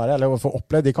de kampene der, eller få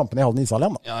opplevd de kampene i Halden ishall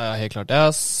igjen. Ja, helt klart.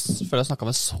 Jeg føler jeg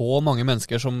snakket med så mange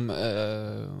mennesker som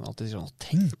alltid sier sånn,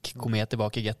 tenk Komet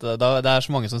tilbake i gettet. Det er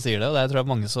så mange som sier det, og det tror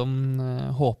jeg mange som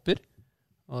håper.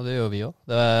 Og det gjør vi også.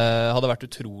 Det hadde vært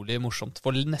utrolig morsomt.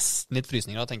 For nesten litt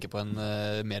frysninger å tenke på en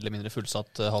mer eller mindre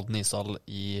fullsatt Halden ishall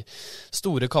i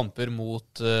store kamper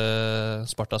mot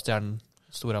Sparta, Stjernen,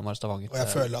 Storhamar, Stavanger. Og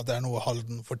jeg føler at det er noe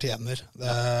Halden fortjener. Det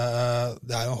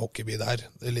er jo en hockeyby der.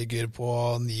 Det ligger på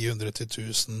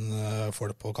 900-1000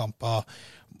 folk på kampa.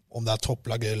 Om det er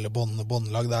topplag eller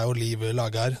båndlag, det er jo liv i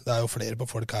laget her. Det er jo flere på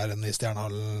folk her enn i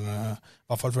Stjernehallen. I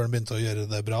hvert fall før de begynte å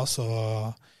gjøre det bra, så...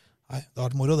 Nei, det har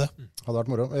vært moro det. Det har vært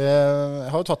moro. Jeg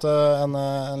har jo tatt en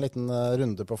liten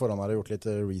runde på forhånd her og gjort litt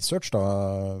research da,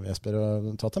 Jesper, og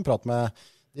tatt en prat med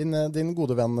din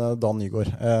gode venn Dan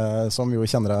Nygaard, som jo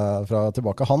kjenner deg fra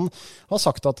tilbake. Han har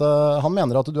sagt at han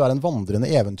mener at du er en vandrende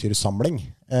eventyrsamling,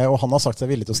 og han har sagt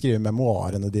seg villig til å skrive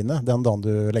memoarene dine den dagen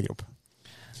du legger opp.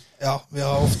 Ja, vi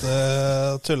har ofte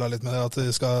tullet litt med det at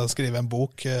vi skal skrive en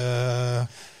bok,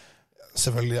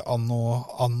 selvfølgelig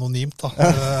anonymt da,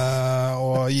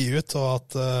 og gi ut, og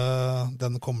at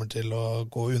den kommer til å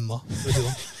gå unna.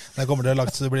 Den kommer til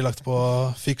å bli lagt på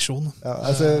fiksjon. Ja,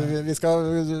 altså, vi skal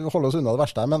holde oss unna det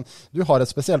verste her, men du har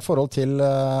et spesielt forhold til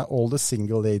All the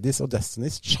Single Ladies og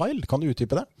Destiny's Child. Kan du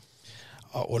utdype det?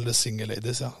 Ja, All the Single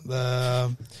Ladies, ja. Det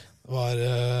var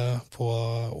på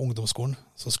ungdomsskolen,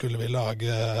 så skulle vi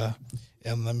lage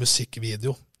en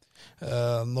musikkvideo.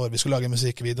 Når vi skulle lage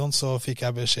musikkvideoen, så fikk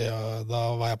jeg beskjed, da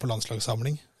var jeg på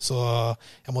landslagssamling, så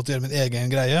jeg måtte gjøre min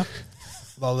egen greie.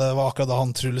 Det var akkurat da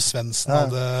han Truls Svendsen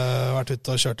hadde vært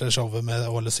ute og kjørte showet med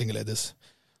All the Single Ladies.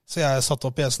 Så jeg satte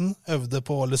opp pjesen, øvde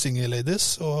på All the Single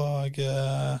Ladies,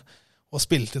 og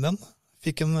spilte inn den.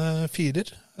 Fikk en 4,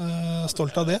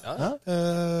 stolt av det.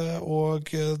 Og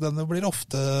denne blir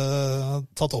ofte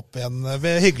tatt opp igjen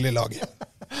ved hyggelig lag.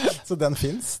 Så den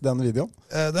finnes, den videoen?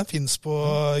 Den finnes på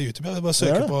YouTube. Jeg bare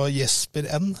søker på Jesper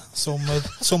N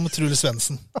som Truls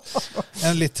Svendsen.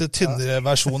 En litt tynnere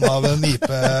versjon av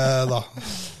Nipe da.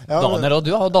 Daniel, og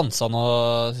du har jo danset nå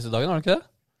siste dagen, har du ikke det?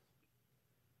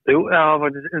 Jo, jeg har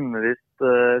faktisk undervist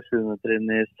 7. trinn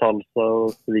i salsa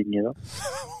og swing i dag.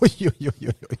 Oi.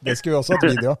 Det skulle vi også hatt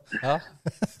video. Ja.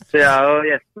 Så jeg og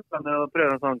Jesper kan jo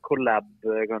prøve en sånn collab,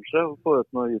 kanskje, og få ut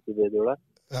noen YouTube-videoer der.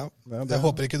 Ja, jeg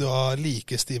håper ikke du har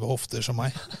like stive hofter som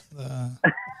meg.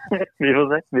 Vi får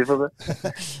se.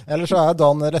 Ellers så er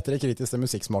Dan rettere kritisk til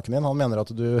musikksmaken din. Han mener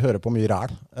at du hører på mye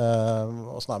ræl.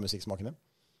 Hvordan er musikksmaken din?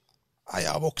 Nei,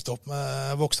 jeg vokste opp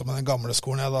med den gamle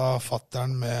skolen. Jeg da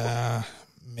fatteren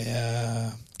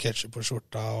med ketchup på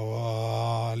skjorta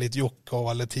og litt Jokke og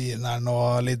Valentineren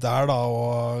og litt der da,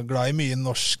 og glad i mye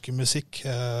norsk musikk.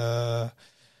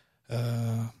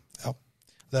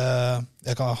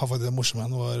 Jeg har faktisk det morsomme.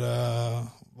 Jeg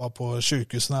var på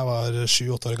sykehuset da jeg var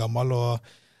 7-8 år gammel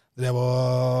og drev og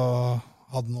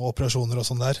hadde noen operasjoner og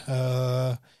sånn der.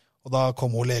 Og da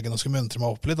kom hun legen og skulle muntre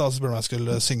meg opp litt, da, så spurte jeg om jeg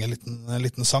skulle synge en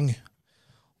liten sang.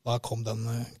 Da kom den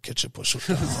ketchup på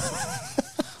skjorta.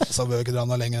 Så bør vi ikke dra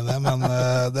noe lenger enn det, men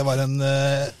det var en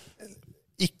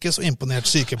ikke så imponert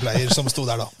sykepleier som sto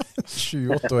der da.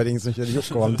 7-8-åring som kjører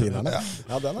Jokke og Valentinerne.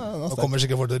 Ja, den er Nå kommer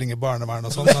sikkert folk til å ringe barnevern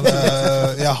og sånn, men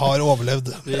jeg har overlevd.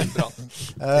 Det gikk bra.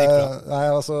 Nei,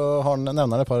 altså, han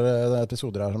nevner et par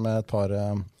episoder her med et par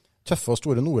tøffe og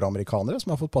store nordamerikanere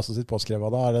som har fått passet sitt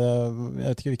påskrevet. Jeg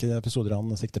vet ikke hvilke episoder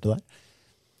han sikter til der.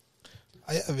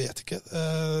 Nei, jeg vet ikke.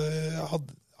 Jeg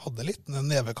hadde litt en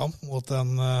nevekamp mot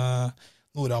en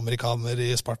nordamerikaner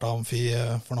i Sparta Amfi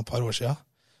for noen par år siden.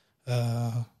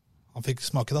 Han fikk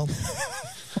smake den.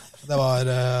 Det var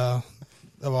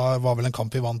vel en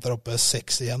kamp vi vant der oppe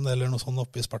 6-1 eller noe sånt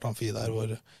oppe i Sparta Amfi der,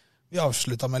 hvor vi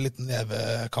avsluttet med en liten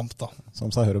nevekamp da.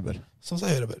 Som seg hør og bør.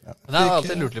 Ja. Men jeg har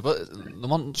alltid lurt litt på,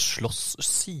 når man slåss,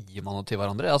 sier man noe til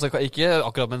hverandre? Altså ikke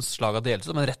akkurat med en slag av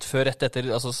delelse, men rett før, rett etter,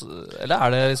 altså, eller er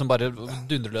det liksom bare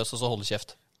dundreløs og så holde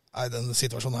kjeft? Nei, den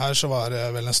situasjonen her så var det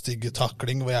vel en stygg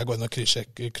takling hvor jeg går inn og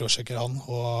crosschecker han,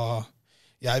 og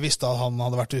jeg visste at han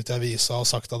hadde vært ute i avisa og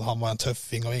sagt at han var en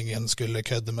tøffing og ingen skulle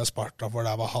kødde med Sparta, for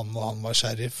der var han og han var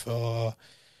sheriff, og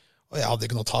jeg hadde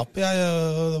ikke noe tap.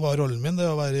 Det var rollen min,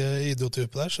 det å være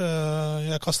idiottype der, så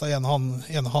jeg kastet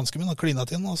ene hansken min og klina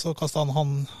til den, og så kastet han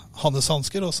hans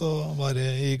hansker, og så var det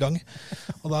i gang.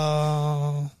 Og da,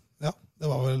 ja, det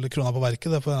var vel krona på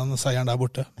verket, det på den seieren der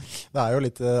borte. Det er jo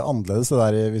litt annerledes det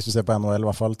der, hvis du ser på NHL, i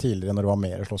hvert fall tidligere når det var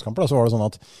mer slåsskamper, så var det sånn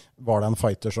at var det en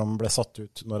fighter som ble satt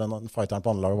ut når en fighteren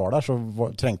på andre laget var der, så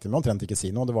trengte vi omtrent ikke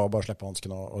si noe, det var bare å slippe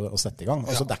hansken og sette i gang.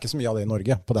 Altså, det er ikke så mye av det i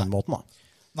Norge på den måten da.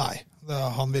 Nei,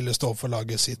 han ville stå for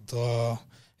laget sitt, og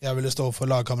jeg ville stå for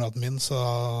lagkameraten min, så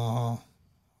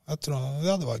jeg tror,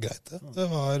 ja, det var greit. Det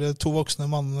var to voksne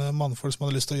mannfolk som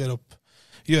hadde lyst til å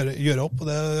gjøre opp,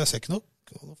 og jeg ser ikke noe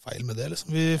feil med det.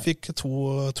 Liksom. Vi fikk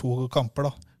to kamper,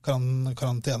 da,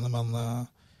 karantene, men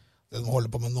det de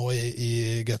holder på med nå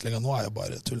i Gatlinga nå er jo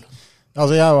bare tull.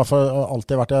 Altså jeg har i hvert fall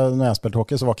alltid vært, når jeg spilte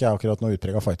hockey, så var ikke jeg akkurat noe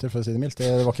utpreget fighter, for å si det mildt.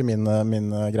 Det var ikke min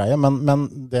greie. Men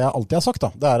det jeg alltid har sagt da,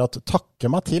 det er at takke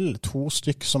meg til to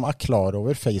stykk som er klar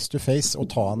over face to face å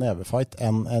ta en nevefight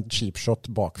enn et cheap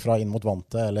shot bakfra inn mot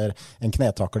vantet, eller en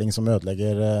knetakling som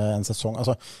ødelegger en sesong.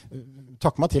 Altså,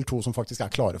 takke meg til to som faktisk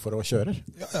er klare for å kjøre.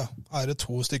 Ja. Er det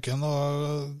to stykken,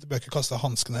 og du bør ikke kaste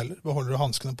hanskene heller. Beholder du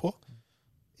hanskene på.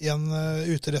 Igjen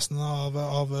ute resten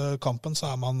av kampen,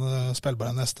 så er man spillbar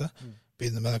i neste.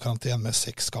 Begynner med karantene med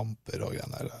 6 kamper og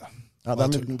greier. Ja,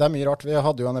 det er mye rart. Vi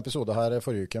hadde jo en episode her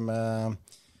forrige uke med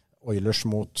Oilers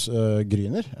mot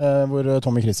Gryner, hvor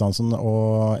Tommy Kristiansen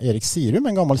og Erik Sirum,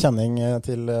 en gammel kjenning i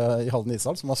Halden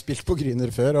Ishall, som har spilt på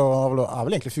Gryner før, og er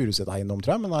vel egentlig Furuset-eiendom,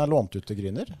 tror jeg, men er lånt ut til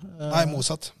Gryner. Nei,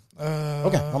 motsatt.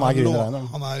 Ok, han er Gryner.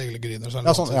 Han er egentlig Gryner, så han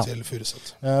lånt ut til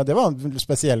Furuset. Det var en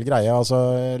spesiell greie. Altså,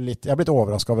 jeg er blitt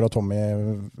overrasket over at Tommy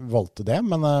valgte det,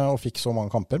 og fikk så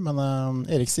mange kamper, men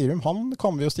Erik Sirum, han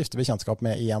kan vi jo stifte bekjentskap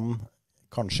med igjen,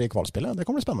 kanskje i kvalspillet. Det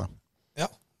kan bli spennende.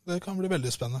 Ja. Det kan bli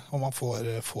veldig spennende om han får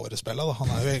spille. Da. Han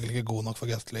er jo egentlig ikke god nok for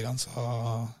Gateligaen, så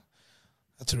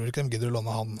jeg tror ikke de gidder å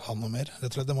låne han noe mer. Jeg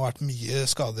tror det må ha vært mye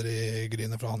skader i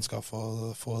Gryner for at han skal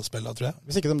få spille, tror jeg.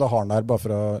 Hvis ikke de da har han der bare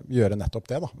for å gjøre nettopp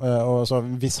det, da. Og så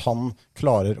hvis han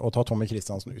klarer å ta Tommy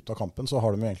Kristiansen ut av kampen, så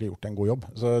har de jo egentlig gjort en god jobb.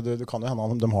 Så det kan jo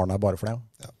hende de har han der bare for det.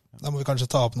 Ja. Da må vi kanskje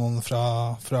ta opp noen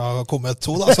fra Komet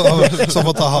 2, da, så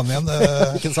må ta han igjen.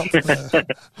 Ikke sant?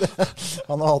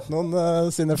 Han har hatt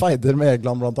noen sine feider med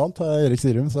Egeland, blant annet, Erik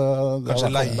Sirum. Så kanskje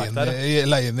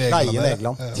leien i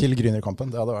Egeland til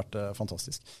Grynerkampen. Det hadde vært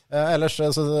fantastisk. Ellers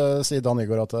så sier Dan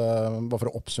Igor at, bare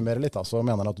for å oppsummere litt, da, så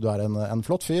mener han at du er en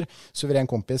flott fyr, suveren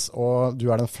kompis, og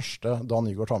du er den første Dan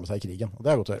Igor tar med seg i krigen. Og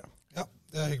det er godt å høre. Ja,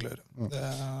 det er hyggelig å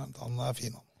høre. Han er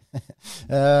fin, han.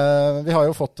 Vi har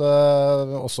jo fått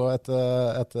også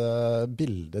et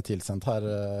bilde tilsendt her,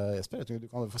 Jesper. Du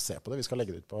kan få se på det. Vi skal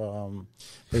legge det ut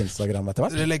på Instagram etter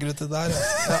hvert. Dere legger ut det der,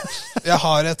 ja. Jeg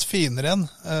har et finere en,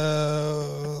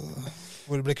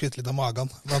 hvor det ble kvitt litt av magen.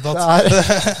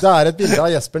 Det er et bilde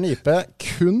av Jesper Nipe,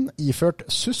 kun iført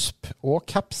susp og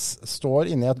caps,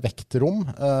 står inne i et vektrom,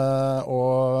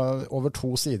 og over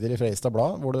 2 sider i Freistad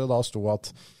Blad, hvor det da sto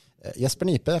at Jesper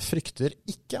Nipe frykter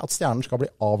ikke at Stjernen skal bli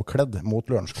avkledd mot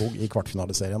Lørenskog i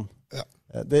kvartfinaliserien. Ja.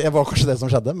 Det var kanskje det som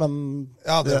skjedde, men...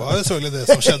 Ja, det var jo selvfølgelig det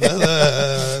som skjedde.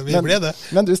 Vi ble det.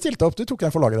 Men du stilte opp, du tok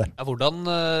en for laget der. Ja, hvordan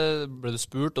ble du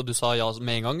spurt, og du sa ja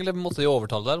med en gang, eller måtte de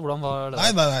overtale deg? Hvordan var det?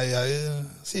 Nei, jeg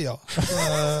sier ja.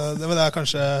 Men det er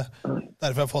kanskje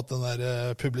derfor jeg har fått den der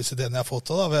publisiteten jeg har fått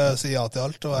da, ved å si ja til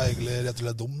alt, og er egentlig rett og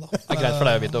slett dum da. Det er greit for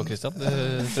deg å vite, Kristian.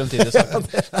 Fremtidige saker.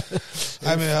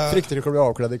 Frykter du ikke å bli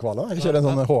avkledd i kvala? Jeg kjører en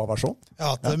sånn H-versjon. Jeg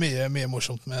har hatt det mye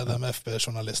morsomt med de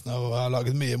FB-journalistene, og jeg har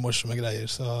laget mye morsomme greier.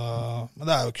 Men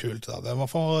det er jo kult da. Man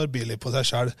får billig på seg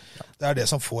selv. Det er det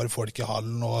som får folk i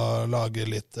hallen og lager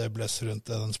litt bless rundt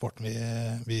den sporten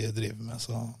vi driver med.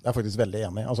 Så. Jeg er faktisk veldig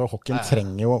enig. Altså, hockeyen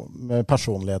trenger jo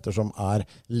personligheter som er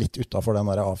litt utenfor den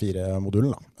der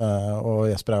A4-modulen. Og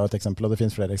Jesper er jo et eksempel, og det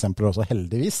finnes flere eksempler også,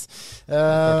 heldigvis.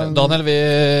 Daniel,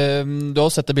 du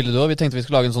har sett det bildet du også. Vi tenkte vi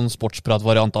skulle lage en sånn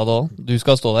sportsprat-variant av det også. Du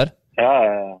skal stå der. Ja,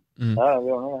 vi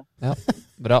gjør noe det. Ja,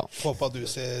 bra. Håper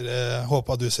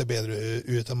du ser bedre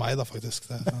ut enn meg da, faktisk.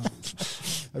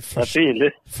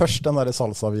 Først den der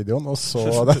salsa-videoen, og så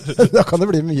da kan det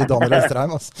bli mye Daniel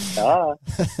Østreim. Altså. Ja.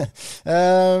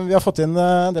 Vi har fått inn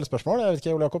en del spørsmål. Jeg vet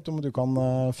ikke, Ole Jakob, om du kan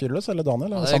fyre løs, eller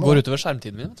Daniel? Ja, det går utover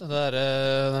skjermtiden min.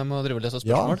 Jeg må drive og lese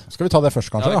spørsmål. Ja, skal vi ta det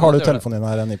først, kanskje? Ja, har du telefonen din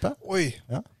her, Nipe? Oi,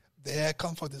 ja. Det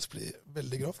kan faktisk bli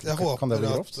veldig grovt. Kan det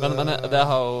bli grovt? Men det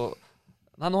har jo...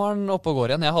 Nei, nå er den oppe og går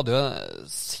igjen. Jeg hadde jo en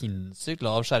sinnssykt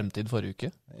lav skjermtid forrige uke.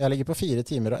 Jeg ligger på 4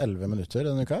 timer og 11 minutter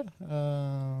denne uka her.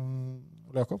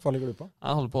 Ole Jakob, hva ligger du på?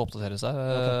 Jeg holder på å oppdatere seg.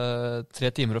 3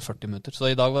 timer og 40 minutter. Så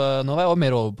nå var jeg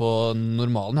mer over på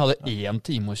normalen. Jeg hadde 1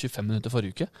 time og 25 minutter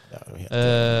forrige uke. Det er jo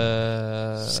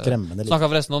helt skremmende litt.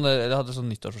 Snakket forresten om det. Jeg hadde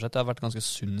sånn nyttårsforsett. Jeg har vært ganske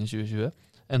sunn i 2020.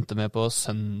 Endte med på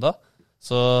søndag.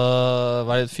 Så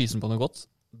var jeg litt fysen på noe godt.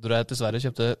 Dro jeg til Sverige og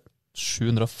kjøpte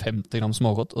 750 gram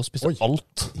smågodt og spiste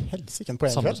alt. Helsiken på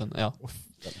en kveld? Ja.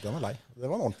 Den er lei. Det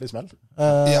var en ordentlig smell.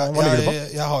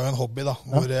 Jeg har jo en hobby da,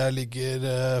 hvor jeg ligger,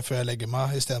 før jeg legger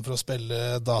meg, i stedet for å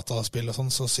spille dataspill og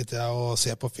sånn, så sitter jeg og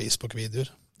ser på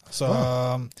Facebook-videoer. Så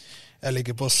jeg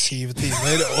ligger på 7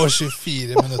 timer og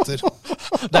 24 minutter.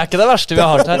 Det er ikke det verste vi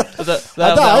har hørt her. Det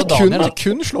er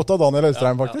kun slått av Daniel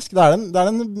Østreim, faktisk. Det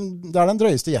er den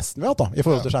drøyeste gjesten vi har hatt da, i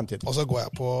forhold til skjermtid. Og så går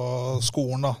jeg på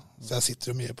skolen da, så jeg sitter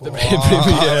jo mye på... Det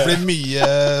blir mye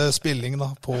spilling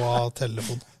da, på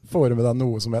telefon. Får du med deg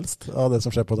noe som helst av det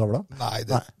som skjer på tavla? Nei,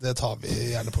 det tar vi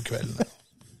gjerne på kvelden.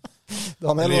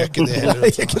 Daniel, gjør ikke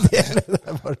det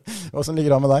heller. Hva som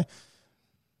ligger av med deg?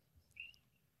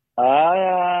 Jeg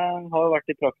har jo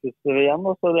vært i praksis igjen,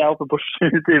 så jeg er oppe på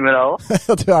 7 timer jeg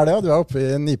også. Du er det, ja. Du er oppe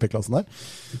i Nipe-klassen her.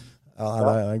 Ja,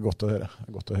 det er godt å høre.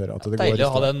 At det deilig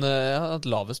å ha den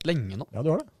lavest lenge nå. Ja,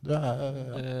 du har det.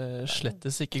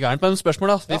 Slettes ikke gærent. Men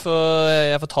spørsmål da.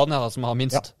 Jeg får ta den som har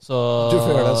minst. Ja. Du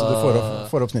får gjøre det, så du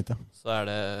får opp snittet. Så er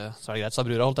det greit, sa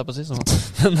brura, holdt jeg på å si.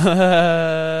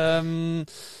 Men...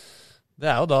 Det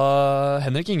er jo da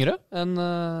Henrik Ingerød,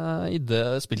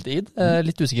 spilte Id.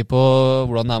 Litt usikker på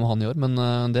hvordan det er med han i år, men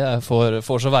det får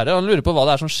så være. Han lurer på hva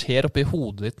det er som skjer oppi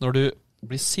hodet ditt når du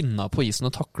blir sinnet på isen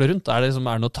og takler rundt. Er det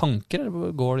noen tanker,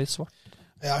 eller går det i svart?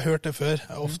 Jeg har hørt det før.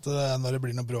 Ofte når det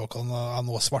blir noe bråk, han er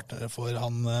noe svartere for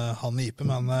han Nipe,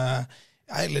 men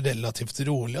jeg er relativt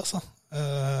rolig, altså.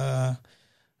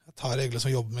 Jeg tar egentlig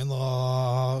som jobben min,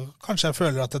 og kanskje jeg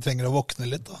føler at jeg trenger å våkne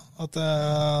litt. Da. At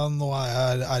nå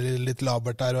er jeg litt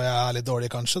labert der, og jeg er litt dårlig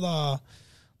kanskje.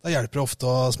 Da hjelper det ofte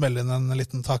å smelle inn en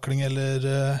liten takling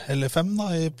eller 5 da,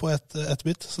 på et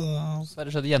bytt. Så er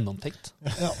det skjedd gjennomtenkt.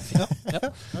 Ja.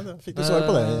 Da fikk du svar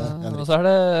på det, Henrik. Og så er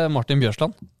det Martin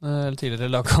Bjørsland,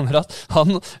 tidligere lagkamerat.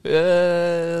 Han,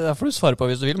 det får du svare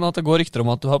på hvis du vil, men at det går rykter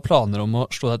om at du har planer om å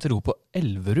slå deg til ro på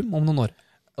Elverum om noen år.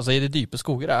 Altså i de dype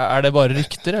skoger. Er det bare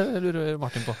rykter, eller lurer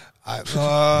Martin på?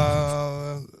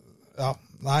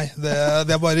 Nei, det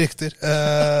er bare rykter.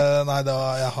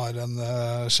 Jeg har en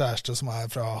kjæreste som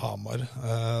er fra Hamar,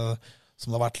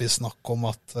 som det har vært litt snakk om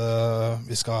at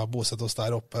vi skal bosette oss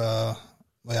der oppe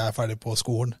når jeg er ferdig på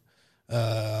skolen.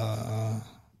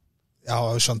 Jeg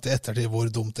har jo skjønt i ettertid hvor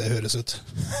dumt det høres ut.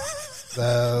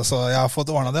 Så jeg har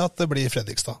fått ordnet det at det blir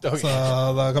Fredrikstad. Okay. Så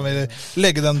da kan vi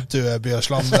legge den døde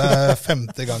Bjørsland. Det er 5.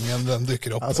 gangen den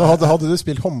dukker opp. Altså, hadde du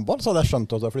spilt håndball, så hadde jeg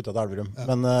skjønt at du har flyttet til Elverum. Ja.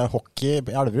 Men hockey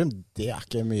i Elverum, det er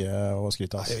ikke mye å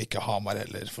skryte av. Nei, jeg vil ikke Hamar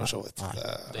heller, for så vidt.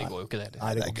 Det går jo ikke det.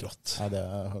 Nei, det er grått. Nei, det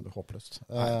er håpløst.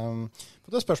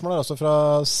 Det spørsmålet er også fra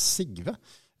Sigve.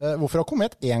 Hvorfor har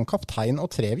kommet 1 kaptein og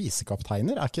 3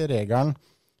 visekapteiner? Er ikke regelen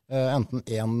enten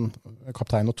 1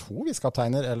 kaptein og 2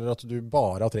 visekapteiner, eller at du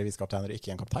bare har 3 visekapteiner og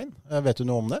ikke 1 kaptein? Vet du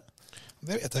noe om det?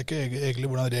 Det vet jeg ikke egentlig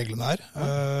hvordan reglene er.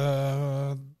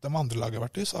 De andre laget jeg har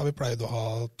vært i, så har vi pleid å ha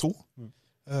 2.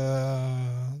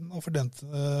 Og for den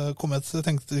Komet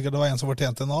tenkte sikkert det var en som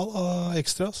fortjente en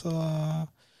ekstra, så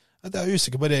jeg er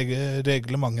usikker på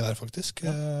reglementet der faktisk.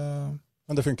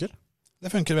 Men det funker? Det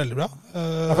funker veldig bra.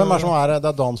 Hvem det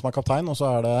er Dan som er kaptein, og så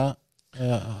er det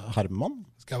Herman?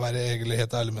 Skal jeg være egentlig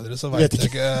helt ærlig med dere, så vet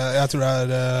jeg ikke. Jeg tror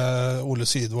det er Ole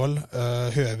Sydvold,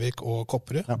 Høvik og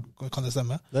Kopperud. Ja. Kan det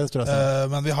stemme? Det tror jeg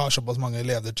stemmer. Men vi har såpass mange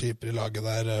ledertyper i laget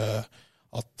der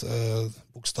at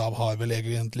bokstav har vel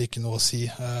egentlig ikke noe å si.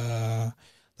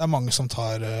 Det er mange som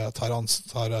tar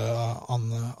ansvar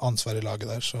i laget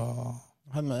der, så...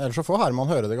 Ellers så får Herman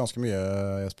høre det ganske mye,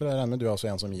 Jesper. Jeg regner med du er også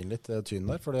en som gir litt tyn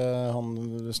der, for det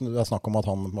er snakk om at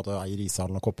han på en måte eier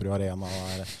Ishallen og Kopperud Arena og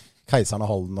er keiseren av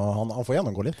Halden, og han får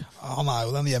gjennomgå litt. Han er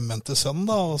jo den hjemvendte sønnen,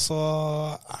 da, og så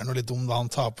er han jo litt dum da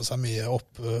han tar på seg mye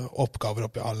oppgaver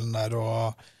oppe i hallen der,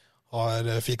 og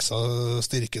har fikset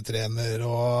styrketrener,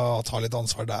 og tar litt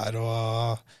ansvar der,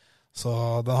 og så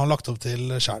den har han lagt opp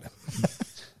til selv.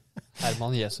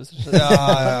 Herman Jesus,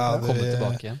 ja, kommer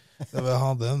tilbake igjen. Vi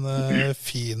hadde en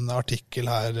fin artikkel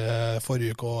her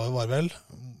forrige uke, var det vel?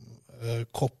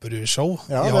 Kopperud-show.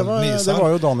 Ja, det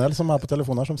var jo Daniel som er på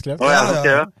telefonen her som skrev. Ja,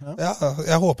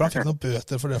 jeg håper han fikk noen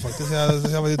bøter for det faktisk.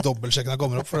 Jeg var i dobbeltsjekken jeg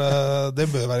kommer opp, for det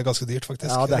bør være ganske dyrt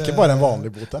faktisk. Ja, det er ikke bare en vanlig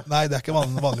bot det. Nei, det er ikke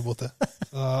vanlig bot det.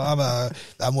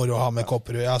 Det er moro å ha med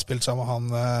Kopperud. Jeg har spilt sammen med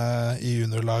han i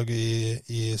juniorlag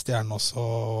i Stjernen også.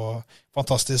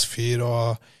 Fantastisk fyr,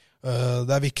 og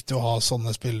det er viktig å ha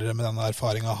sånne spillere med den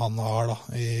erfaringen han har da,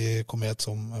 i Komet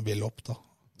som vil opp da.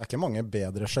 Det er ikke mange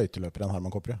bedre skøyteløpere enn Herman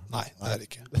Kopperud. Nei, det er det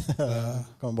ikke.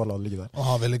 Kan bare la det ligge der. Han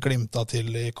har vel glimta til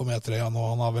i Kometrøya nå.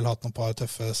 Han har vel hatt noen par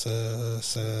tøffe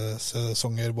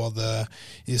sesonger både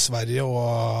i Sverige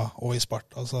og i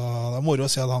Sparta. Så det er moro å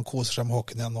si at han koser seg med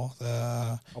hockeyen igjen nå.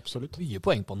 Absolutt. Mye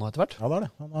poeng på nå etter hvert. Ja, det er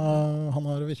det.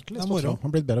 Han har virkelig stått fram. Han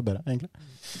har blitt bedre og bedre, egentlig.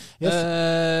 Yes.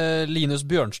 Linus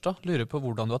Bjørnstad lurer på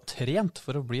hvordan du har trent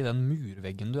for å bli den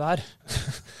murveggen du er.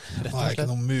 Nå er jeg ikke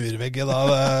noen murvegg da.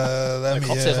 Det er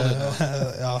mye...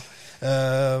 Ja.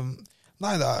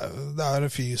 Nei, det er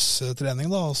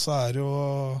fystrening da, og så er jo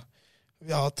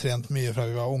vi har trent mye fra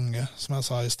vi var unge, som jeg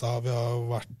sa i sted. Vi har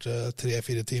vært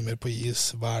 3-4 timer på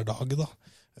is hver dag da,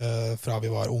 fra vi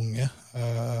var unge.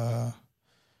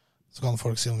 Så kan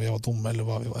folk si om vi var dumme eller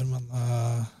hva vi var,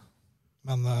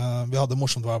 men vi hadde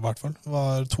morsomt i hvert fall. Det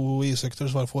var 2 isøkter,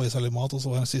 så var det få i seg litt mat, og så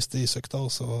var det den siste isøkta,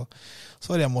 og så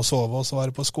var det hjemme og sove, og så var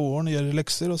det på skolen, gjøre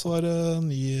lekser, og så var det en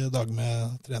ny dag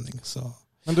med trening. Så.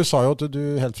 Men du sa jo at du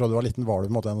helt fra du var liten var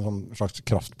du på en måte en sånn slags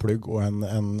kraftplugg, og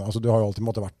altså du har jo alltid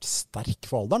måttet vært sterk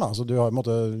for alderen. Altså du har på en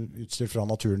måte utstyrt fra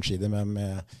naturens side med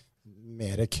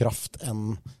mer kraft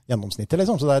enn gjennomsnittet,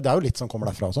 liksom. Så det er jo litt som kommer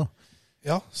derfra også.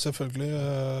 Ja, selvfølgelig.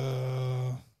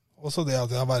 Også det at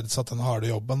jeg har verdsatt den harde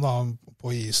jobben da, på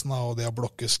isen, da, og det å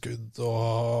blokke skudd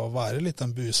og være litt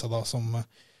den busa da, som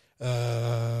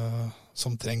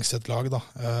trengs i et lag. Da.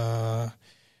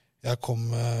 Jeg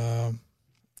kom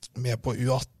med på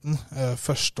U18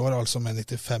 første år, altså med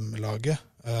 95-laget,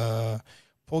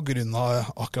 på grunn av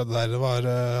akkurat det der.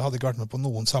 Hadde ikke vært med på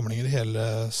noen samlinger i hele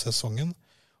sesongen,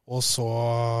 og så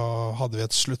hadde vi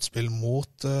et sluttspill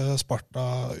mot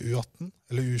Sparta U18,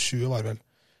 eller U20 var det vel,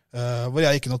 hvor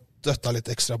jeg ikke noe døtta litt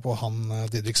ekstra på han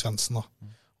Didrik Svendsen da.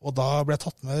 Og da ble jeg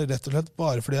tatt med rett og slett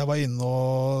bare fordi jeg var inne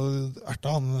og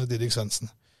erta han Didrik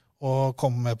Svendsen. Og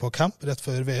kom med på camp rett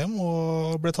før VM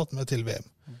og ble tatt med til VM.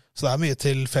 Så det er mye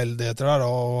tilfeldigheter der,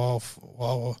 og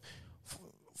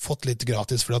fått litt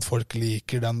gratis fordi at folk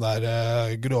liker den der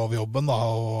grove jobben da,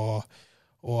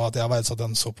 og at jeg har verdsatt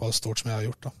den såpass stort som jeg har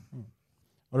gjort da.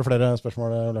 Var det flere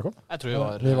spørsmål, Jakob? Jeg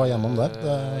tror vi var gjennom der.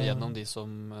 Gjennom de som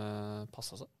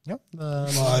passet seg. Ja, det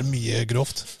er mye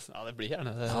grovt. Ja, det blir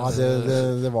gjerne det. Ja,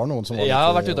 det var noen som var Jeg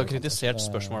har vært ute og kritisert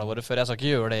spørsmålene våre før. Jeg skal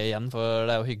ikke gjøre det igjen, for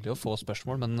det er jo hyggelig å få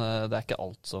spørsmål, men det er ikke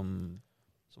alt som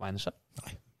egner seg.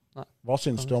 Nei. Hva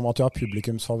synes du om at du har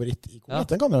publikumsfavoritt i Komet? Ja.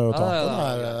 Den kan du jo ta. Den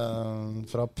er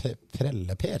fra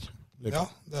Prelle-Per. Ja,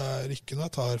 det er ikke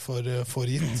noe jeg tar for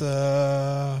gitt.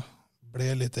 Ble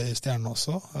litt i Stjernen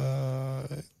også.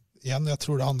 Igjen, jeg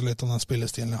tror det handler litt om den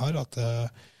spillestilen jeg har,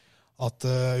 at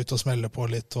ut og smelle på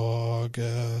litt og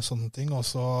sånne ting.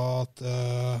 Også at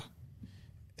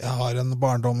jeg har en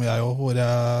barndom, jeg også, hvor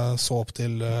jeg så opp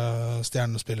til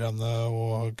stjernespillerne,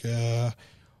 og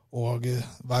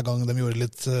hver gang de gjorde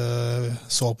litt,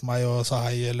 så på meg og sa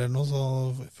hei eller noe, så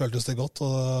føltes det godt,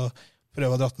 og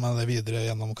prøve å dratt meg det videre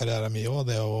gjennom karrieren min, og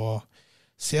det å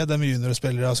se de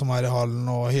juniorspillere som i hallen,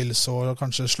 og hilse, og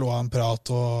kanskje slå av en prat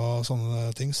og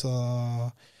sånne ting, så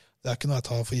det ikke noe jeg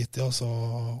tar for gitt i, altså,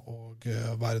 og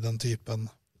være den typen,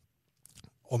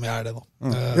 om jeg det da.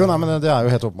 Jo, nei, men det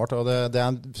jo helt åpenbart, og det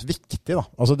viktig da.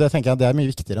 Altså det tenker jeg, det mye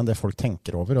viktigere enn det folk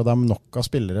tenker over, og det nok av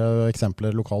spillere,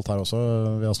 eksempler lokalt her også.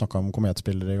 Vi har snakket om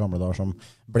kometspillere i gamle dager som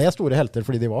ble store helter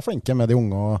fordi de var flinke med de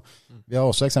unge, og vi har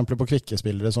også eksempler på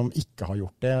kvikkespillere som ikke har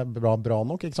gjort det bra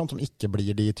nok, ikke sant? Som ikke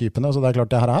blir de typene, så det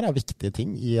klart det her viktige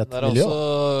ting i et miljø. Det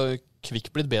også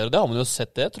Kvikk blitt bedre, det har man jo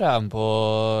sett det, tror jeg, på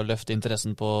å løfte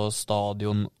interessen på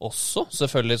stadion også.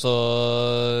 Selvfølgelig så,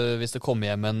 hvis det kommer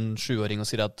hjem en 7-åring og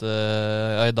sier at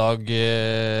i dag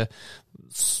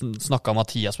snakket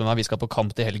Mathias med meg, vi skal på kamp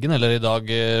til helgen, eller i dag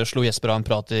slo Jesper av en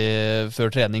prat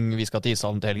før trening, vi skal til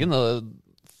ishallen til helgen.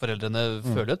 Foreldrene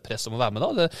føler et press om å være med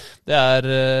da. Det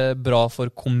bra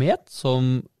for Komet,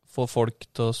 som får folk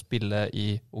til å spille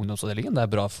i ungdomsavdelingen.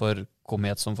 Det bra for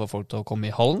Komet, som får folk til å komme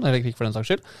i hallen, eller Kvikk for den saks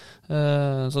skyld.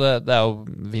 Så det jo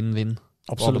vinn-vinn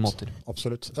på alle måter.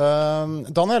 Absolutt.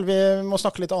 Daniel, vi må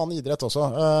snakke litt annen idrett også.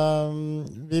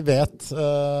 Vi vet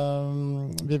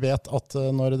at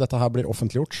når dette her blir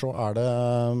offentliggjort, så det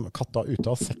katta ute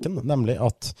av sekken, nemlig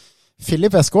at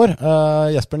Philip Westgård,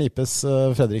 Jesper Nipes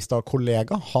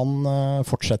Fredrikstad-kollega, han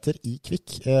fortsetter i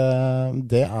Kvikk.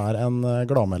 Det en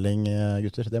gladmelding,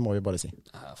 gutter. Det må vi bare si.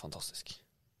 Det fantastisk.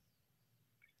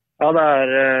 Ja,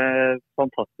 det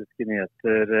fantastiske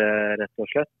nyheter, rett og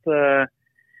slett.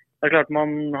 Det klart man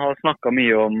har snakket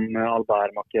mye om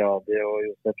Albert Makiadi og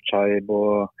Josef Chaib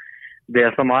og det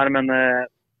som men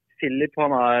Philip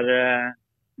han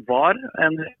var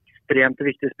en ekstremt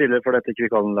viktig spiller for dette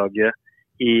Kvikk-laget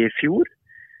i fjor.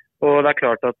 Og det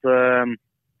klart at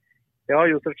ja,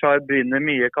 Josef Chaib begynner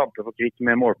mye kamper for Kvikk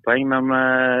med målpoeng, men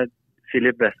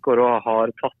Philip Westgård har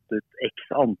tatt ut x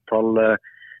antall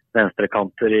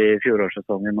venstrekanter i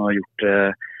fjorårssesongen og gjort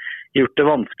det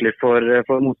vanskelig for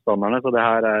motstanderne, så det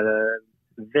her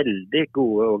veldig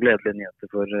gode og gledelige nyheter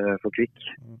for Kvikk.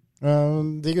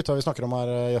 De gutta vi snakker om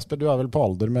her, Jesper, du vel på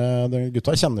alder med de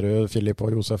gutta. Kjenner du Philip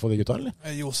og Josef og de gutta, eller?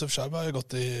 Josef Chaib har jeg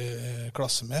gått i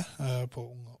klasse med på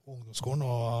ungdomsskolen,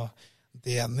 og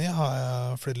Deni har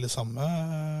jeg flyttet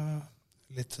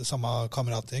litt samme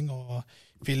kamerating, og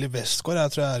Philip Westgård, jeg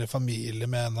tror jeg i familie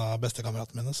med en av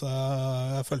bestekameratene mine, så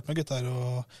jeg har følt med gutta her,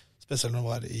 og spesielt når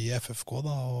jeg var i FFK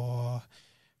da, og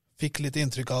fikk litt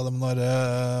inntrykk av dem når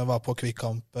jeg var på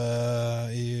Kvikkamp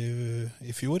i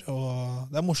fjor,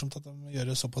 og det morsomt at de gjør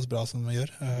det såpass bra som de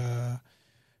gjør.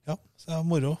 Ja, så det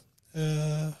moro.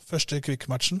 Første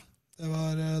Kvikk-matchen.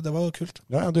 Det var kult.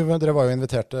 Ja, dere var jo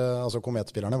invitert, altså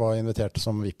Kometspillerne var invitert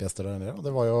som VIP-gjester der nede, og det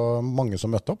var jo mange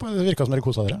som møtte opp, og det virket som dere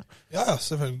koset dere. Ja,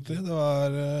 selvfølgelig. Det var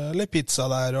litt pizza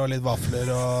der, og litt vafler,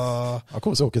 og... Ja,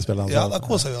 koset hockeyspillerne. Ja, da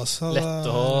koset vi oss. Lett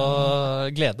og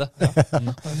glede. Ja.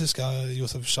 Jeg husker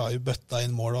Josef Chaib bøtta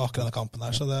inn mål og akkurat denne kampen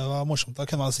her, så det var morsomt. Da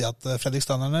kunne man si at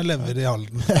Fredrikstaderne lever i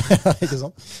hallen. Ikke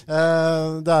sant?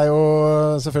 Det jo,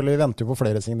 selvfølgelig, vi venter jo på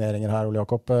flere signeringer her, Ole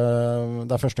Jakob.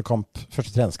 Det første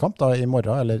treningskamp da, i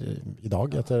morgen, eller i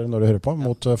dag, etter når du hører på,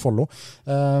 mot Follo.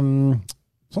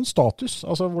 Sånn status,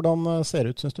 altså hvordan ser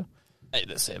det ut, synes du? Nei,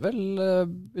 det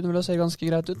begynner vel å se ganske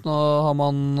greit ut. Nå har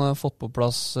man fått på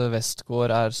plass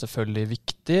Westgård, selvfølgelig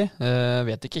viktig.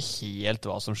 Vet ikke helt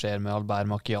hva som skjer med Albert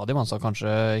Makiadi, man skal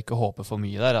kanskje ikke håpe for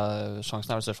mye der.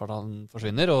 Sjansen vel størst for at han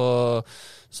forsvinner, og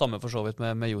samme for så vidt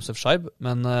med Josef Chaib.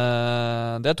 Men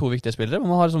det to viktige spillere.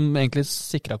 Man har egentlig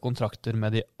sikret kontrakter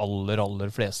med de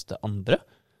aller fleste andre.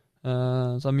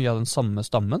 Så mye av den samme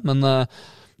stammen, men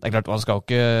det klart,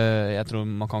 jeg tror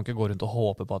man kan ikke gå rundt og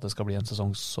håpe på at det skal bli en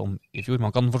sesong som i fjor.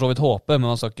 Man kan for så vidt håpe, men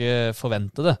man skal ikke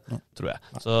forvente det, tror jeg.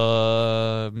 Så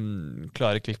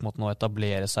klarer Kvikk-måten å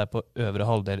etablere seg på øvre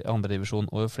halvdel i andre divisjon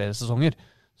over flere sesonger,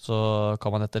 så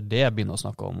kan man etter det begynne å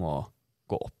snakke om å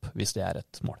gå opp, hvis det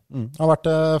et mål. Det har vært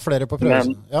flere på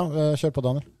prøvelsen. Ja, kjør på,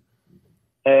 Daniel.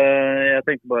 Jeg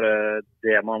tenkte bare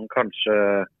det man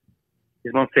kanskje...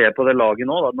 Hvis man ser på det laget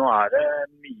nå, nå det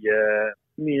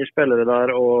mye spillere der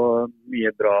og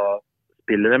mye bra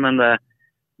spillere, men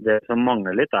det som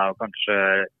mangler litt jo kanskje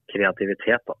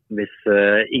kreativitet. Da. Hvis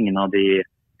ingen av de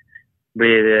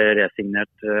blir resignert,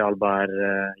 Albert,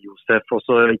 Josef, og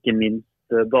så ikke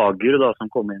minst Dagur da, som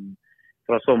kom inn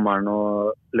fra sommeren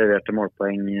og leverte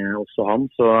målpoeng også han,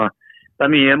 så det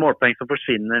mye målpoeng som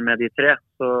forsvinner med de 3,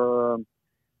 så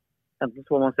enten så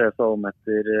får man se seg om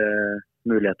etter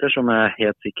muligheter, som jeg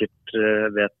helt sikkert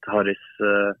vet Harris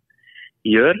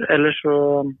gjør, eller så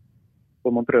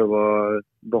får man prøve å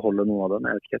beholde noe av den,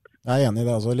 jeg vet ikke. Jeg er enig i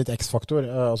det, altså litt X-faktor,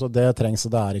 altså det trengs,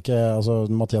 det er ikke, altså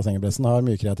Mathias Engebretsen har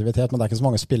mye kreativitet, men det er ikke så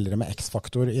mange spillere med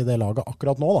X-faktor i det laget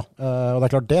akkurat nå da, og det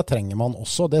er klart det trenger man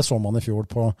også, det så man i fjor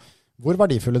på hvor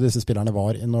verdifulle disse spillerne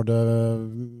var når det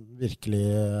virkelig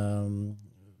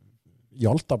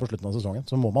gjaldt da på slutten av sesongen,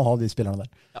 så må man ha de spillerne der.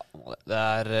 Ja,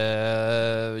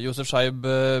 det Josef Scheib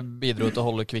bidro til å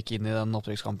holde Kvikk inn i den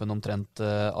opptrykkskampen omtrent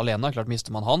alene. Klart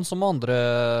mister man han, så må andre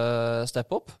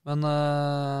steppe opp. Men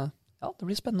ja, det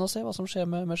blir spennende å se hva som skjer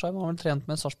med Scheib. Han har vel trent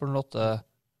med Sarpsborg 08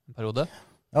 en periode.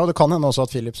 Ja, og det kan hende også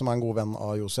at Philip, som er en god venn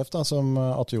av Josef, da,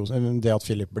 det at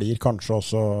Philip blir kanskje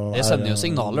også... Det sender jo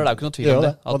signaler, det er jo ikke noe tvil om det.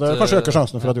 Og det kanskje øker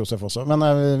sjansene for at Josef også. Men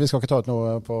vi skal ikke ta ut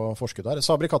noe på forskudd her.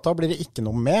 Sabri Katta blir det ikke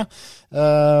noe med.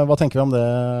 Hva tenker vi om det,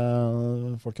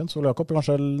 folkens? Ole Jakob,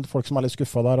 kanskje folk som er litt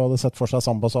skuffet der og hadde sett for seg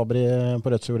Samba Sabri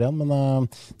på rødt sur igjen, men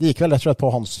det gikk vel rett og slett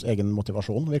på hans egen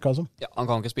motivasjon, virker det som. Ja,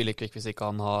 han kan ikke spille Kvikk hvis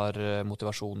ikke han har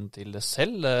motivasjonen til det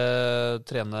selv.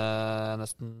 Trene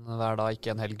nesten hver dag,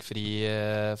 ikke en helg fri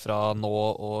fra nå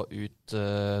og ut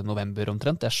november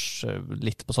omtrent. Det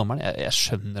litt på sommeren. Jeg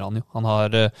skjønner han jo. Han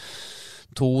har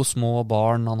 2 små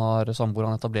barn, han har samboer,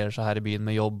 han etablerer seg her i byen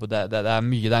med jobb. Det er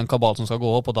mye, det er en kabal som skal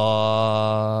gå opp, og da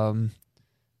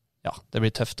ja, det blir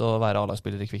tøft å være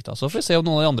A-lagsspiller i Kvikk da. Så får vi se om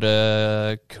noen av de andre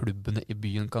klubbene i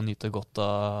byen kan nyte godt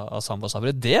av Samba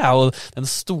Sabri. Det er jo den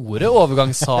store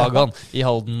overgangssagaen i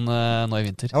Halden nå i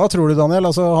vinter. Ja, hva tror du, Daniel?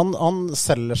 Altså, han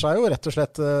selger seg jo rett og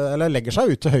slett, eller legger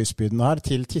seg ut til høyspydene her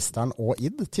til Tisteren og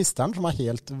Id. Tisteren som er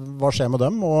helt, hva skjer med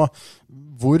dem, og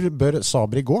hvor bør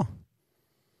Sabri gå?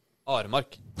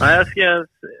 Aremark. Nei, jeg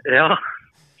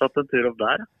satt en tur opp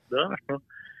der. Det har vært noe.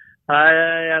 Nei,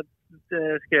 jeg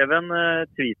skrev en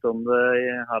tweet om det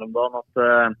her om dagen, at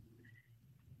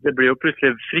det blir jo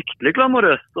plutselig fryktelig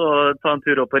glamorøst å ta en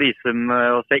tur opp på Risum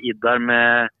og se Id der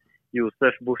med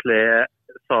Josef Boslé,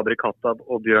 Sabri Kattab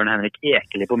og Bjørn Henrik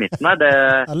Ekeli på midten her.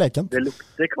 Det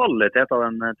lukter kvalitet av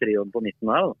den trioen på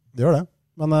midten her. Det gjør det.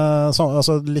 Men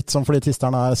altså, litt som fordi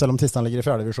Tisteren selv om Tisteren ligger i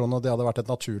 4. divisjon og det hadde vært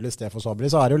et naturlig sted for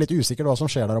Sabri, så er det jo litt usikkert hva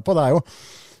som skjer der oppe. Det er jo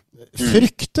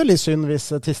fryktelig synd hvis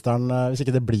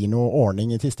ikke det blir noe ordning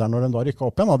i Tisteren når den da rykker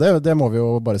opp igjen. Det må vi jo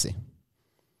bare si.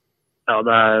 Ja,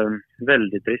 det er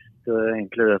veldig trist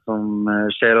egentlig det som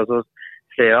skjer. Og så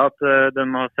ser jeg at de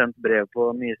har sendt brev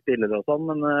på nye spillere og sånn,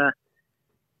 men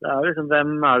det er liksom,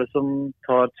 hvem er det som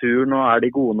tar turen, og er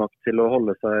de gode nok til å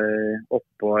holde seg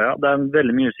oppe? Ja, det er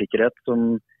veldig mye usikkerhet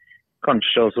som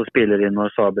kanskje også spiller inn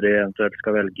når Sabri eventuelt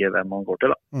skal velge hvem man går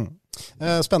til da.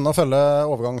 Spennende å følge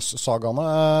overgangssagaene.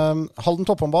 Halden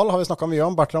topphåndball har vi snakket mye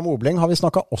om. Bertram Obling har vi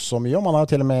snakket også mye om. Han er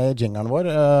jo til og med i jingeren vår.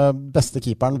 Beste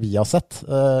keeperen vi har sett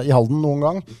i Halden noen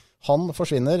gang. Han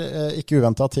forsvinner, ikke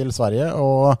uventet, til Sverige,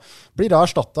 og blir da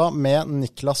erstattet med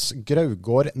Niklas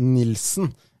Graugård Nilsen,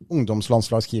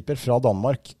 ungdomslandslagskeeper fra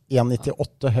Danmark.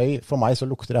 1,98 høy. For meg så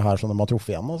lukter det her som de har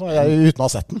truffet igjen, altså. Jeg er uten å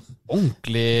ha sett den.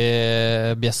 Ordentlig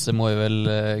bjesse må jeg vel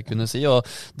kunne si, og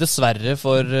dessverre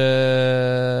for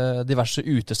diverse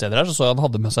utesteder her, så jeg han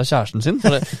hadde med seg kjæresten sin,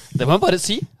 for det må jeg bare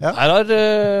si. Ja. Her har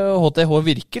HTH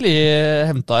virkelig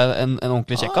hentet en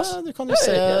ordentlig kjekkas. Ja, du kan jo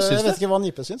se, jeg vet ikke hva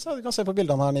Nipe syns, du kan se på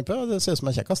bildene her, Nipe, det ser ut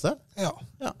som en kjekkas det. Ja.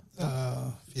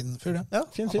 Fin fyr det. Ja,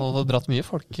 fin fyr. Han hadde dratt mye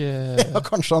folk. Ja,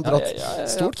 kanskje han dratt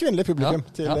stort kvinnelig publikum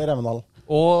til Remmenhallen.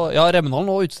 Og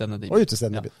Remmenhallen og utestedene. Og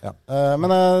utestedene, ja.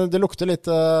 Men det lukter litt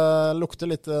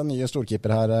nye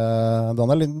storkeeper her,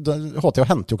 Daniel. HTH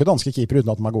henter jo ikke danske keeper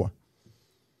uten at de er gode.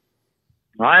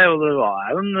 Nei, og det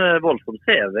var jo en voldsom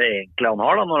CV egentlig han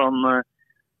har da, når han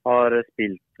har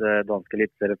spilt danske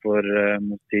eliteserie for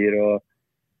Mostyr, og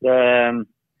det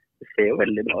ser jo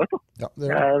veldig bra ut da. Ja,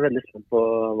 jeg er veldig spent på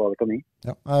hva det kan gi.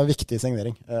 Ja, det er en viktig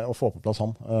signering å få på plass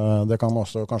han. Det kan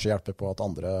også kanskje hjelpe på at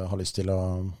andre har lyst til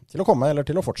å komme, eller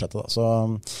til å fortsette da. Så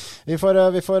vi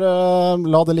får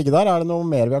la det ligge der. Er det noe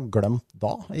mer vi har glemt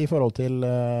da, i forhold til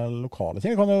lokale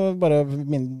ting? Vi kan jo bare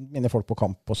minne folk på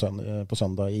kamp på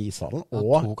søndag i Ishallen,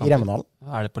 og i Remmenhallen.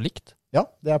 Er det på likt? Ja,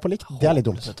 det er på likt. Det er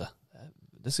litt dumt.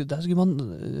 Der skulle man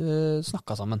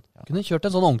snakka sammen. Kunne kjørt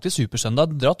en sånn ordentlig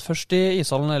supersøndag, dratt først i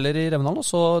Ishallen eller i Remmenhallen, og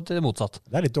så til det motsatt.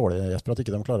 Det er litt dårlig, Jesper, at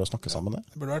ikke de klarer å snakke sammen det.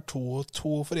 Det burde være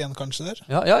to for en kanskje der.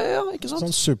 Ja, ikke sant?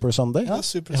 Sånn Super Sunday. Ja,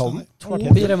 Super Sunday. 2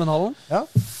 i Remmenhallen,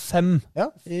 5.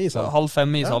 Ja, i Ishallen.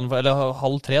 2:30 i Ishallen, eller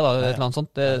 2:30 da, et eller annet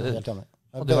sånt. Helt enig.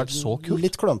 Det hadde vært så kult.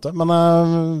 Litt klønete, men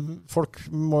folk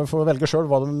må få velge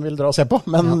selv hva de vil dra og se på.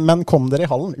 Men kom dere i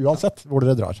hallen, uansett hvor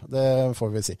dere drar. Det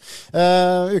får vi si.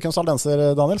 Ukens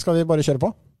haldenser, Daniel, skal vi bare kjøre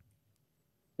på?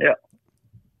 Ja.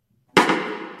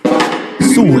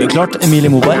 Soleklart Emilie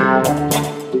Moberg.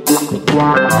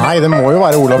 Nei, det må jo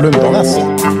være Olav Lundanes.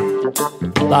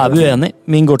 Da er vi uenige.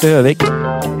 Min går til Høvik.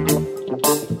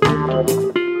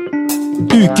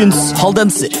 Ukens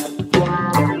haldenser.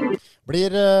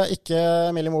 Blir ikke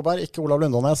Emilie Moberg, ikke Olav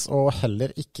Lundanes, og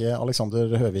heller ikke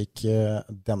Alexander Høvik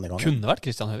denne gangen. Kunne vært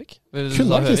Christian Høvik.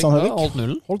 Kunne vært Christian Høvik. Ja,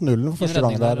 Holdt nullen for første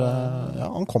gang der. Ja,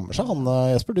 han kommer seg, han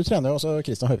Jesper. Du trener jo også.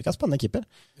 Christian Høvik er spennende keeper.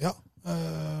 Ja,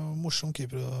 morsom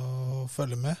keeper å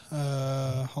følge med.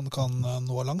 Han kan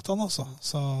nå langt, han altså.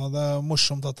 Så det er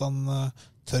morsomt at han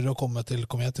tør å komme til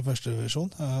Komet i første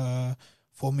divisjon.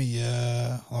 Får mye,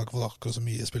 han har ikke fått akkurat så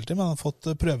mye spiltid, men han har fått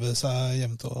prøve seg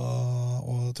jevnt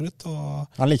og trutt. Og...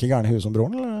 Er han like gæren i huet som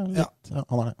broren? Eller? Ja.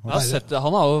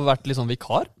 Han har jo vært litt sånn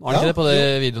vikar. Har han ikke det på det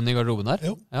videoen i garderoben her?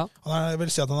 Jo, ja. Jeg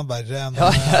vil si at han er verre enn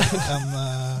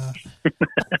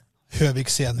Høvik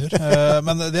senior.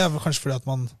 Men det er kanskje fordi at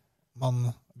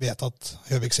man vet at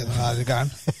Høvik senior er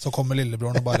gæren. Så kommer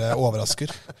lillebroren og bare overrasker.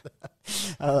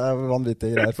 Det er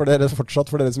vanvittige greier. For dere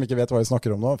som ikke vet hva vi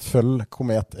snakker om nå, følg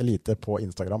Komet Elite på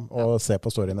Instagram og se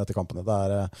på storyen etter kampene. Det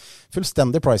er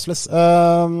fullstendig priceless.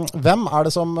 Hvem er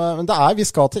det som... vi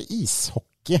skal til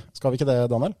ishockey, skal vi ikke det,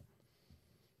 Daniel?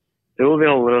 Jo, vi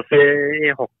holder oss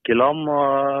i hockeyland,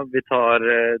 og vi tar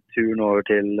turen over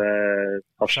til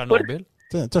Sarpsborg.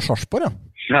 Til Sarpsborg, ja.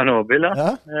 Chernobyl,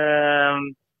 ja.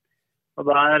 Og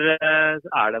der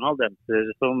er det en haldenser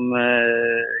som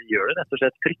gjør det rett og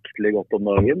slett fryktelig godt om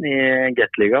dagen i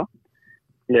Gateliga.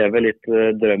 Lever litt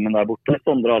drømmen der borte.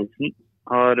 Sondre Alsen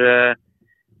har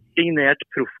signert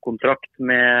proffkontrakt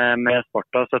med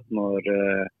Sparta, 17 år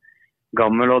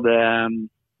gammel, og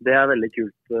det er veldig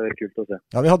kult å se.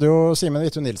 Ja, vi hadde jo Simen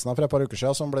Vittu Nilsen for et par uker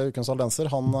siden som ble ukens haldenser.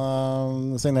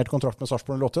 Han signerte kontrakt med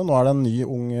Sarpsborg 08. Nå er det en ny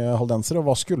ung haldenser, og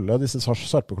hva skulle disse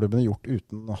Sarpeklubbene gjort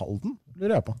uten Halden?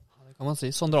 Lurer jeg på. Kan man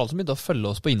si. Sondre Alsen begynte å følge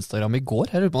oss på Instagram i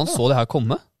går. Jeg lurer på om han så det her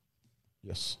komme.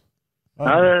 Yes.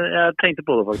 Ja, jeg tenkte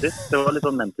på det faktisk. Det var litt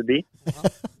sånn meant to be.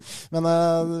 Men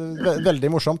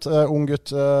veldig morsomt. Ung gutt,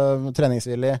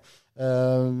 treningsvillig,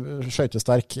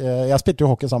 skøytesterk. Jeg spilte jo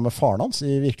hockey sammen med faren hans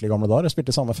i virkelig gamle dager. Jeg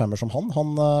spilte samme femmer som han. Han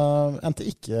endte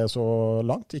ikke så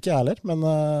langt, ikke jeg heller, men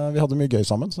vi hadde mye gøy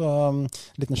sammen. Så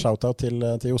liten shoutout til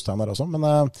Jostein der også. Men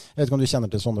jeg vet ikke om du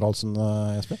kjenner til Sondre Halsen,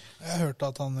 Jesper? Jeg har hørt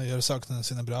at han gjør sakene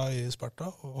sine bra i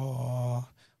Sparta, og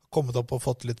kommet opp og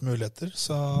fått litt muligheter.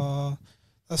 Så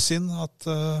det er synd at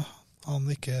han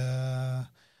ikke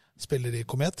spiller i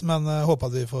Komet, men jeg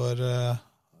håper at vi får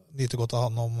nyte godt av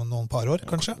han om noen par år,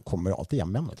 kanskje. Kommer jo alltid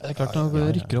hjem igjen. Det er klart han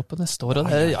rykker opp neste år.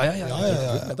 Ja.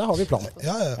 Det har vi planer.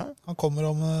 Ja. Han kommer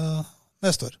om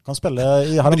neste år. Kan spille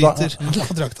i her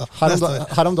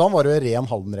om dagen var det jo ren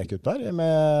Halden-rekke ut der,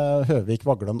 med Høvik,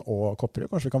 Vaglen og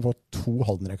Kopperud. Kanskje vi kan få 2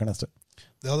 Halden-rekker neste år.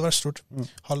 Det hadde vært stort.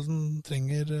 Halden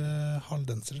trenger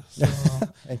haldensere.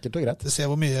 Enkelt og greit. Du ser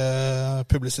hvor mye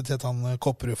publisitet han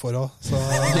Kopperud får også. Så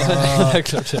det er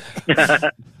klart.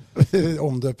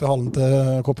 Omdøpe Hallen til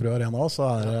Kopperud Arena, så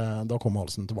da kommer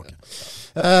Halsen tilbake.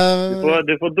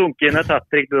 Du får dunke inn et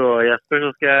hat-trick du også, Jesper, så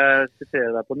skal jeg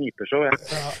sitere deg på Nipe-show.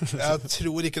 Jeg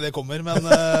tror ikke det kommer, men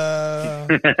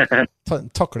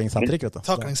Taklingshattrick, vet du.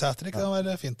 Taklingshattrick kan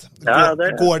være fint.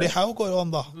 Går de Haug går jo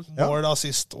an da. Mål,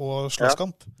 assist og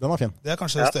slåsskamp. Den var fin. Det er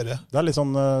kanskje det større. Det er litt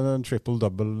sånn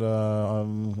triple-double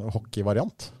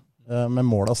hockey-variant. Med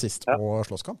mål, assist og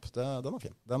slåsskamp. Den er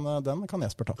fin. Den kan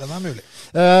Jesper ta. Den er mulig.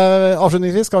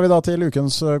 Avslutningsvis skal vi da til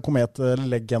ukens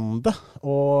Komet-legende.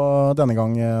 Og denne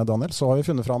gang, Daniel, så har vi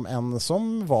funnet fram en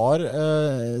som var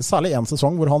særlig en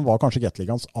sesong hvor han var kanskje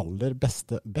Gateligaens aller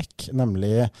beste back,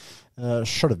 nemlig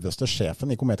selveste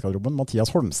sjefen i Komet-garderoben,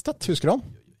 Mathias Holmstedt. Husker du han?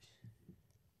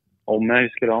 Om jeg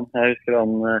husker han. Jeg husker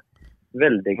han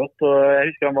veldig godt, og jeg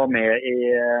husker han var med i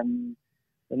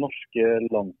den norske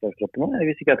landslagstroppen,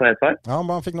 hvis ikke jeg tar helt feil. Ja,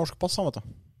 han fikk norsk pass, han, vet du.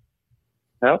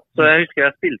 Ja, så jeg husker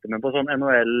jeg spilte med på sånn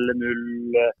NHL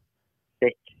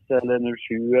 06 eller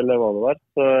 07 eller hva det var.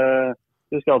 Så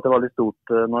jeg husker alltid det var litt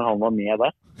stort når han var med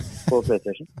der på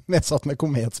PlayStation. Nedsatt med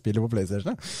Komet-spillet på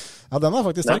PlayStation. Ja, den er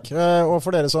faktisk sterk. Og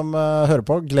for dere som hører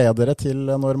på, gled dere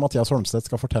til når Mathias Holmstedt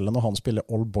skal fortelle når han spiller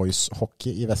All Boys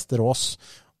Hockey i Vesterås.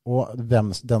 Og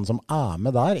den som er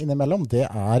med der innimellom, det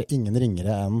er ingen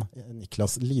ringere enn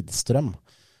Niklas Lidstrøm.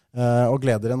 Og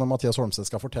gleder dere når Mathias Holmstedt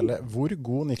skal fortelle hvor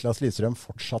god Niklas Lidstrøm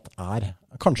fortsatt er.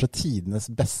 Kanskje tidenes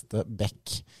beste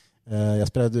back.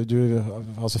 Jesper, du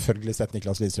har selvfølgelig sett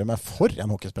Niklas Lidstrøm. Er for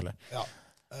en hockeyspiller. Ja,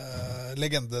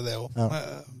 legende det også. Ja.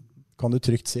 Kan du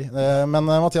trygt si. Men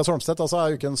Mathias Holmstedt altså,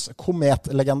 er ukens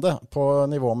kometlegende på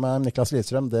nivå med Niklas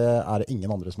Lidstrøm. Det er det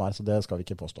ingen andre som er, så det skal vi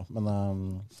ikke påstå. Men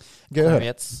gøy å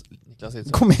høre.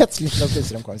 Komets Niklas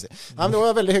Lidstrøm, kan vi si. Nei, men det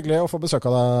var veldig hyggelig å få besøk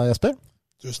av deg, Jesper.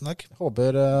 Tusen takk.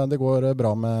 Håper det går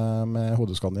bra med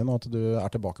hodeskaden din, og at du er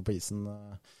tilbake på isen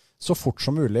så fort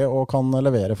som mulig og kan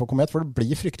levere for Komet, for det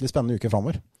blir fryktelig spennende uker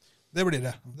fremover. Det blir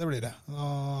det. Nå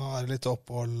er det litt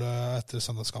opphold etter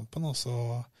søndagskampen, og så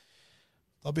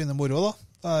da begynner moro da.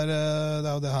 Det er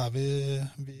jo det her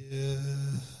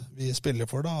vi spiller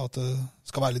for da, at det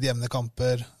skal være litt jevne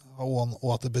kamper, og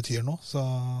at det betyr noe. Så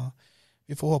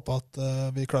vi får håpe at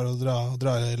vi klarer å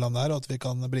dra i land der, og at vi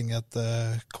kan bringe et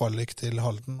kvalik til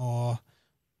Halden, og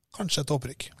kanskje et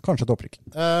opprykk.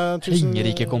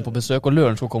 Ringerike kom på besøk, og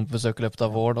Lørenskog kom på besøk i løpet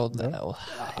av våren, og det er jo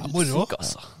moro.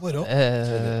 Moro.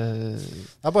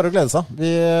 Det er bare å glede seg.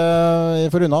 Vi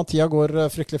får unna. Tida går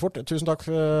fryktelig fort. Tusen takk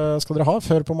skal dere ha.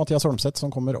 Hør på Mathias Holmstedt,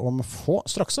 som kommer om få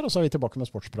strakser, og så er vi tilbake med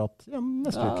Sportsprat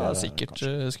neste uke. Ja, sikkert,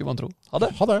 skulle man tro. Ha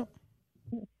det. Ha det.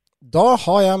 Da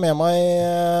har jeg med meg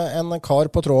en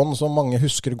kar på tråden som mange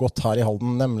husker godt her i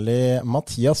Halden, nemlig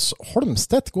Mathias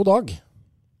Holmstedt. God dag.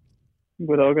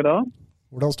 God dag.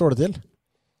 Hvordan står det til?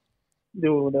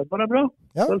 Jo, det er bare bra.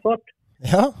 Ja.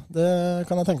 Ja, det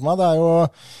kan jeg tenke meg. Det er jo,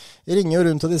 jeg ringer jo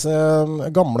rundt til disse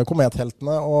gamle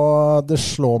kometheltene, og det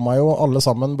slår meg jo alle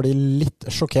sammen blir litt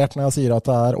sjokkert når jeg sier at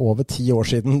det er over 10 år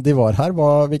siden de var her.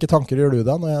 Hvilke tanker gjør du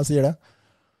da når jeg sier det?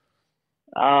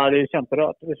 Ja, det är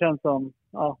kjemperart. Det känns som,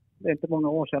 det är inte många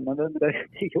år sedan, men det är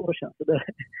 10 år sedan. Så det,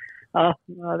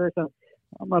 det känns,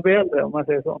 man blir äldre om man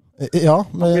säger så. Ja,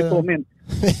 men, man blir påminn.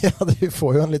 Ja, du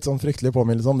får jo en litt sånn fryktelig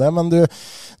påminnelse om det, men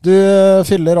du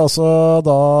fyller altså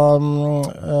da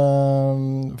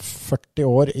 40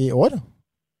 år i år.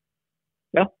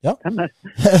 Ja.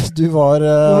 Du var...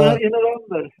 I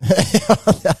november.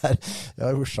 Ja,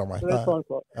 jeg husja meg.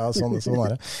 Ja, sånn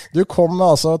er det. Du kom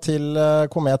altså til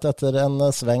Komet etter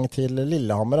en sveng til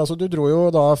Lillehammer. Altså, du dro jo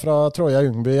da fra Troja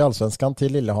Ljungby i Allsvenskan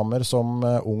til Lillehammer som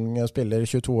ung spiller,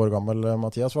 22 år gammel,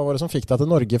 Mathias. Hva var det som fikk deg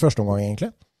til Norge i første omgang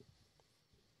egentlig?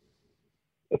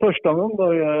 Första gången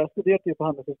var jag studerade på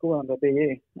Handelshögskolan där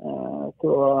BI.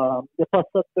 Så det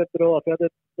passade bra, för jag hade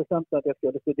bestämt att jag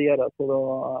skulle studera. Så då,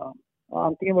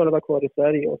 antingen var det vara kvar i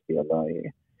Sverige och spela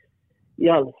i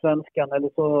Allsvenskan, eller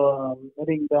så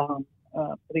ringde han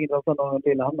från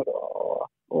Lillehammer då.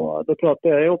 Och då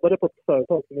pratade jag jobbade på ett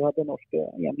företag som vi hade norska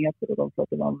enheter, och de sa att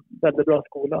det var en väldigt bra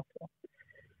skola. Så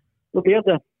då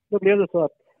blev det så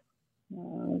att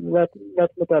det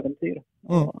lät som ett äventyr.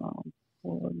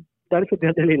 Och därför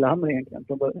blev det Lillehammer egentligen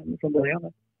från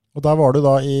början. Og der var du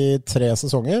da i 3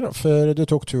 sesonger, før du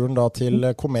tok turen da til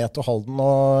Komet og Halden,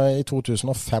 og i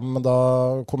 2005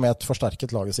 da Komet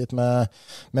forsterket laget sitt med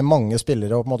mange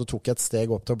spillere og på en måte tok et steg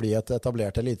opp til å bli et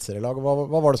etablert elitserielag. Hva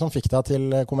var det som fikk deg til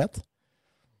Komet?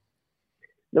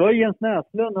 Det var Jens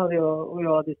Näslund och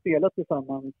jag hade spelat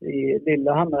tillsammans i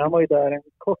Lillehammer. Han var ju där en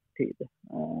kort tid.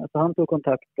 Så han tog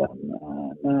kontakten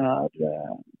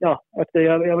efter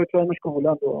jag var klar med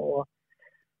skolan då, och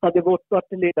hade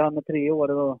varit i Lillehammer 3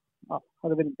 år, och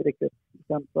hade väl inte riktigt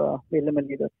bestämt vad ville med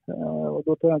livet. Och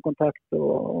då tog han kontakt,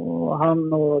 och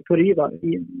han och Tori var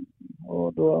in,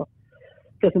 och då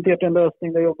presenterade en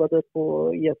lösning. Jag jobbade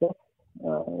på ISF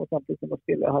och samtidigt som jag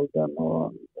spelade i Halden,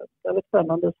 och det var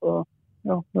spännande, så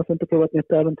ja, jag har inte provat ett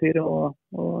nytt äventyr, och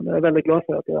jag är väldigt glad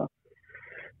för att jag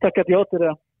tackat ja till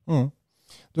det.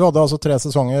 Du hadde altså 3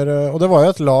 sesonger, og det var jo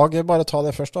et lag, bare ta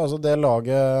det først da, altså det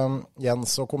laget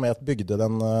Jens og Komet bygde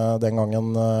den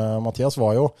gangen, Mathias,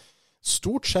 var jo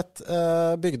stort sett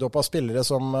bygd opp av spillere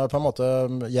som på en måte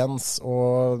Jens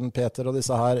og Peter og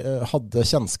disse her hadde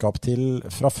kjennskap til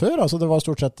fra før. Altså det var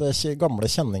stort sett gamle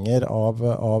kjenninger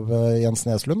av Jens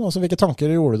Næslund. Altså hvilke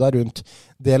tanker gjorde du der rundt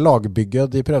det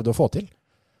lagbygget de prøvde å få til?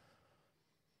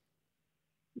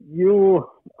 Jo,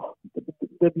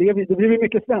 det blev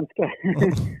mycket svenska.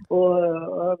 Och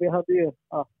vi hade ju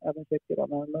även tjecker,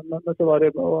 men så var det,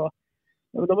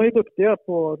 och de var ju duktiga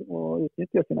på att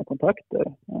utnyttja sina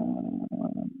kontakter,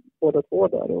 båda två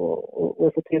där,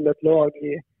 och få till ett lag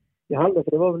i Halden,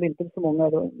 för det var väl inte så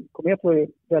många. Komet var ju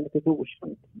väldigt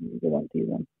okänt i den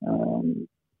tiden.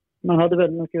 Man hade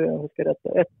väl mycket, jag ska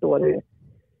rätta, 1 år i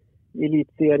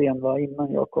elitserien var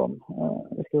innan jag kom.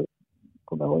 Jag ska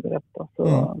komma ihåg det rätt då. Så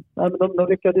de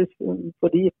lyckades få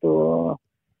dit, och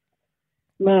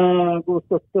med god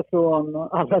stötte från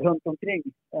alla runt omkring.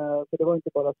 För det var inte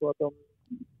bara så att de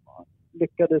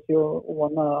lyckades ju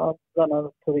ordna, bland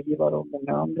annat Torivar och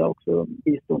många andra också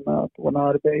bistod med att ordna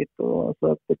arbete, och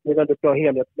så att det blev väldigt bra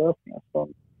helhetslösningar. Så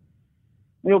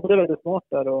de jobbade väldigt smart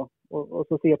där, och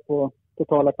så se på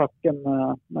totala packen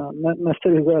med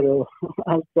fruar och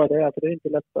allt vad det är. För det är inte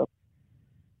lätt att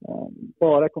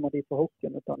bara komma dit på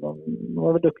hockeyn, utan de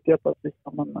var väl duktiga på att bli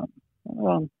samman med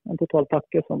en total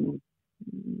packe som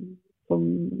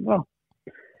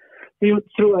det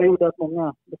tror jag gjorde att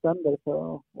många bestämde sig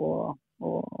för och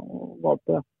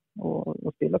valde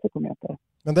att spela för Kometer.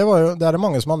 Men det är det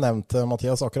många som har nämnt,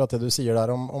 Mattias, akkurat det du säger där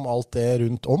om allt det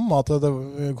runt om, att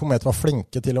Komet var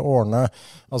flinke till att ordna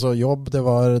alltså jobb, det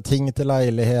var ting till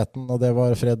lägenheten och det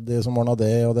var Freddy som ordnade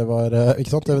det och det var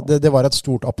inte sant? Det var ett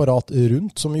stort apparat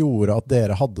runt som gjorde att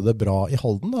dere hade det bra i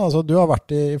Halden. Alltså du har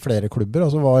varit i flera klubbar,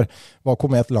 alltså var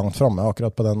Komet långt framme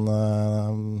akkurat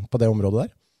på det området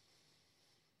där?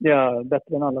 Ja,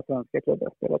 bättre än alla svenska klubbar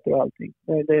spelat och allting.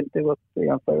 Det är inte gott i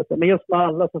jämförelse. Men just med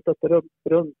alla som stöttar upp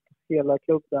runt hela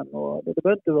klubben. Och det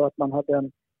behöver inte vara att man hade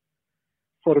en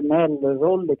formell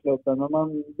roll i klubben. Men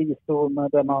man bistod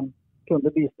med det man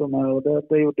kunde bistå med. Och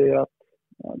det gjorde ju att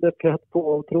det flöt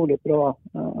på otroligt bra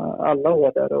alla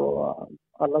år där. Och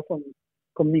alla som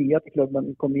kom nya till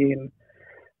klubben kom in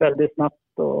väldigt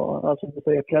snabbt. Och alltså du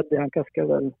säger Freddy, han kaskade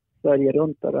väl Sverige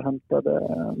runt där och hämtade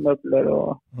möbler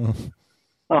och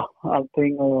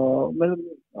allting. Men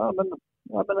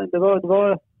det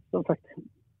var som sagt,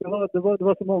 det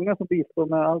var så många som bistod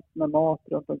med allt med mat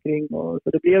runt omkring. Och så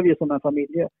det blev ju som en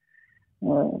familj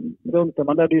runt det.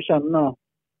 Man lärde ju känna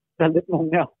väldigt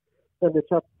många väldigt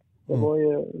snabbt. Det var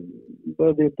ju,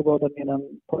 började inte vara där mer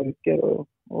än pojkar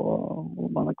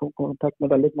och man kom i kontakt med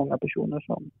väldigt många personer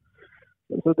som.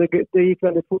 Så det gick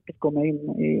väldigt fort att komma in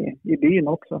i byn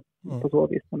också på så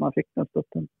vis när man fick den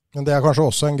stötten. Men det är kanske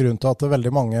också en grund till att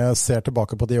väldigt många ser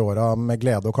tillbaka på de åren med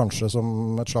glädje och kanske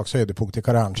som ett slags höjdpunkt i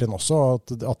karriären sin också,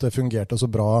 att det fungerade så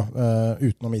bra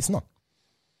utom isen då.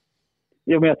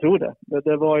 Jo, men jag tror det.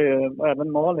 Det var ju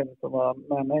även Malin som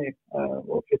var med mig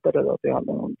och flyttade då till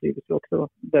Halden. Hon trivdes också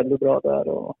väldigt bra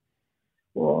där.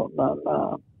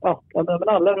 Men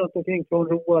alla runt omkring, från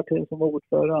Roa till som var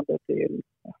ordförande till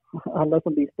alla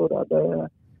som bistod där.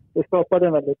 Det skapade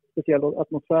en väldigt speciell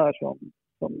atmosfär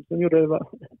som gjorde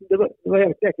det var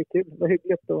jäkligt kul. Det var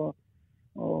hyggligt och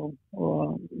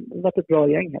det var ett bra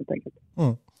gäng helt enkelt.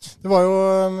 Mm. Det var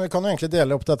ju, kan du egentligen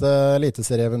dela upp detta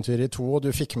eliteserieäventyr i två, och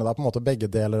du fick med dig på en måte begge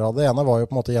delar av det. Ena var ju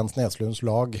på en måte Jens Neslunds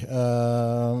lag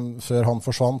før han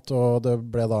forsvant, och det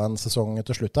blev då en säsong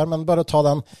till slut där. Men bara ta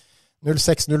den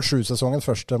 06-07-säsongen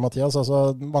först, Mattias.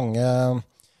 Alltså, många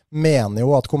menar ju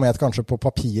att Komet kanske på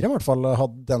papiret i hvert fall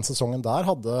den säsongen där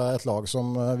hade ett lag som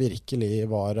virkelig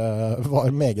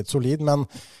var meget solid, men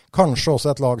kanske också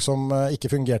ett lag som inte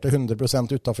fungerade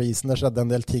 100% utanför isen. Det skedde en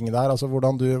del ting där. Alltså,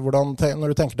 när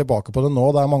du tänker tillbaka på det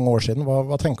nu, det är många år sedan,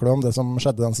 vad tänker du om det som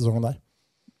skedde den säsongen där?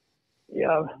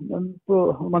 Ja, men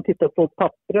om man tittar på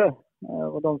pappret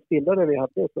och de spelare vi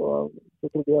hade så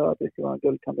trodde jag att det skulle vara en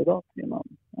guldkandidat innan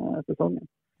säsongen.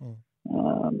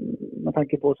 Med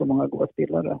tanke på så många goda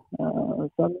spelare.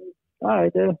 Sen,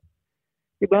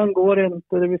 ibland går det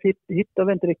inte, vi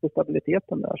hittade inte riktigt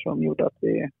stabiliteten där som gjorde att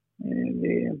vi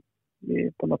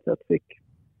på något sätt fick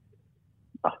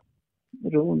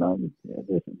rona.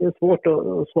 Det är svårt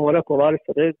att svara på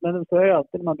varför. Men så är det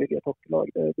alltid när man bygger ett hockeylag.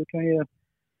 Du kan ju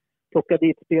plocka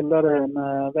dit spelare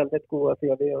med väldigt goda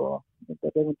CV och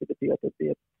det behöver inte betyda att det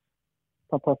blir ett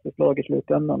fantastiskt lag i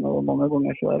slutändan, och många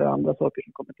gånger så är det andra saker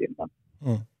som kommer till. Men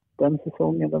den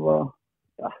säsongen, det var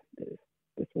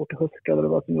det är svårt att huska vad det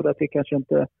var som gjorde att vi kanske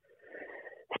inte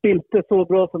spilte så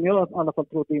bra som jag i alla fall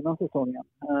trodde innan säsongen.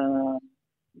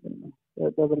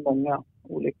 Det är väl många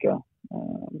olika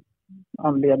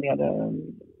anledningar.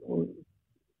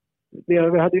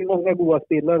 Vi hade ju många goda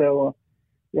spelare och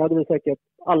vi hade väl säkert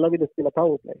alla ville spela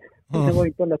powerplay. Det var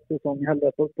inte en lätt säsong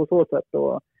heller på så sätt.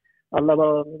 Och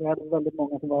vi hade väldigt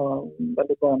många som var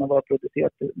väldigt vana att vara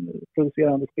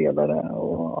producerande spelare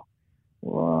och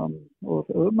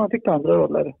man fick andra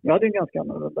roller. Jag hade en ganska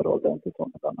annorlunda roll den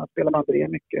säsongen. Annars spelade man bred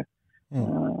mycket.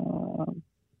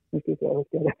 Nu ska vi se, hur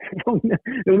ska jag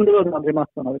Jo, men det var den andra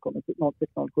matchen hade kommit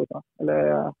 06-07.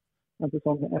 Eller en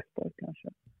säsong efter kanske.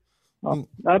 Ja.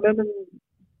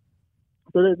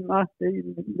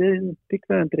 Det fick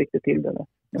jag inte riktigt till det.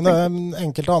 Men det är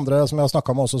enkelt andra som jag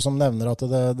snackar med också som nämner att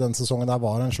den säsongen där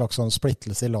var en slags sån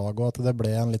splittelse i lag, och att det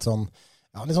blev en lite sån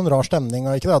rar stämning,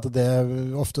 och inte det att det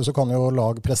ofta så kan ju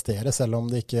lag prestera även om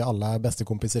det inte alla är bästa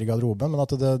kompisar i garderoben, men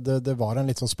att det var en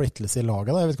lite sån splittelse i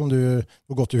laget. Jag vet inte om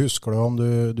hur gott du huskar det, om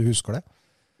du huskar det.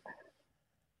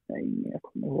 Nej, jag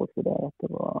kommer ihåg så där att det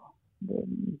var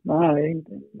nej,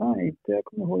 inte jag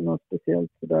kommer ihåg något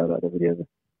speciellt så där.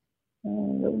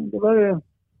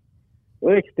 Det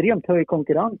var extremt hög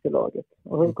konkurrens i laget.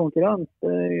 Och hög konkurrens,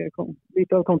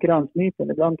 lite av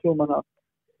konkurrensmyten. Ibland tror man att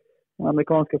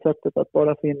amerikanska sättet att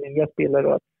bara få in nya spelare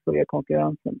och att följa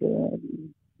konkurrensen.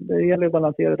 Det gäller att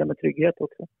balansera det med trygghet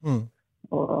också.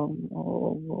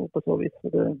 Och på så vis.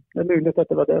 Det är möjligt att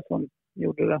det var det som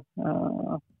gjorde det.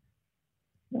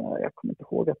 Jag kommer inte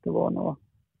ihåg att det var något.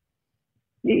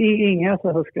 Inga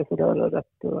så huskar så där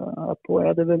rätt att på. Jag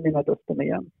hade väl mina dösten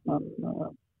igen. Men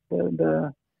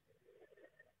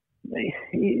nej,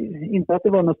 inte att det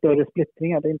var några större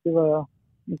splittringar. Det är inte vad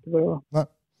jag Nej.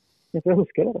 Jag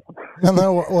huskar det. Men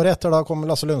året efter da kom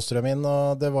Lasse Lundström in,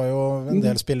 og det var jo en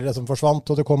del spillere som forsvant,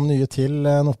 og det kom nye til,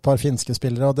 et par finske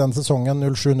spillere, og den sesongen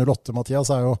 07-08, Mathias,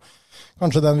 er jo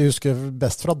kanskje den vi husker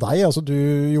best fra deg. Altså, du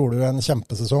gjorde jo en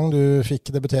kjempesesong, du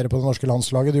fikk debutere på det norske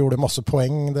landslaget, du gjorde masse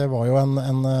poeng, det var jo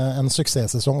en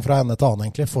suksesssesong fra ende til annen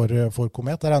egentlig for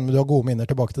Komet. Jeg regner med du har gode minner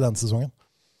tilbake til den sesongen.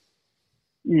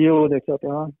 Jo, det är klart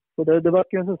jag har. Så det var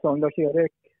ju en säsong,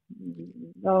 Lars-Erik.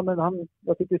 Ja, men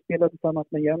jag fick ju spela tillsammans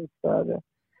med Jens där.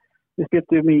 Vi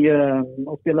spelade ju mycket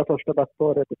och spelade första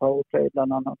backparet i powerplay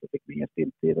bland annat. Och fick mycket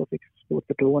speltid och fick stort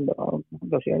förtroende av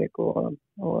Lars-Erik. Och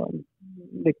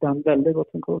tyckte han väldigt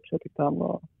gott som coach. Jag tyckte han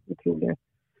var otrolig.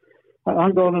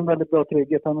 Han gav en väldigt bra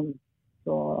trygghet. Han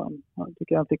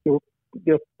tycker han fick ihop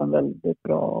gruppen väldigt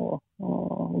bra.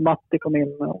 Och Matti kom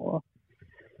in och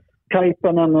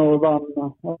Kaipanen och vann.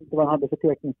 Jag vet inte vad han hade för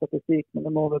teknisk-statistik, men det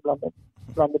var väl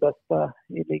bland det bästa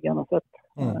i ligan och sett.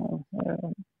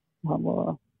 Han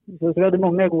var, så vi hade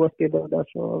många goda spelare där,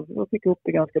 så jag fick upp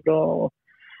det ganska bra.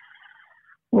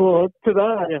 Och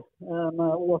tyvärr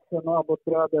med Åsen och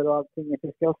Abbottbröder och allting i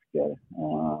Fiskasker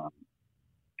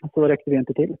så räckte vi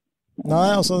inte till.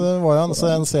 Nej, altså det var jo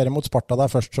en serie mot Sparta der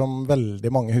først som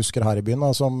veldig mange husker her i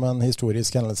byen, som en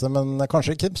historisk hendelse, men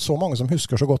kanskje ikke så mange som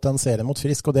husker så godt den serien mot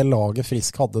Frisk, og det laget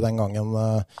Frisk hadde den gangen,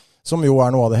 som jo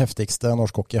noe av det heftigste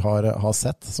norsk hockey har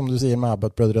sett, som du sier med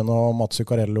Abbott-brødrene og Mats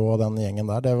Zuccarello og den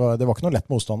gjengen der. Det var ikke noe lett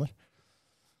motstander.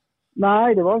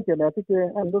 Nej, det var inte det. Jag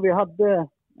tycker ändå vi hade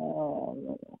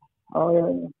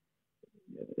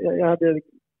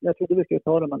jag trodde vi skulle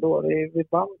ta dem ändå. Vi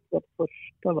vann det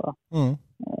första, va?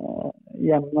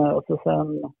 Jämna, och så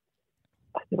sen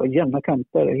det var jämna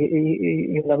kanter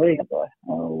i hela vägen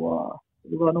där. Och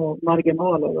det var nog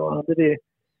marginaler, och hade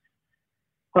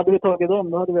vi tagit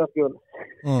dem, då hade vi haft guld.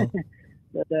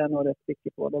 Det är nog rätt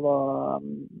sikker på. Det var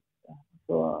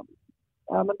så,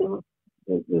 ja, men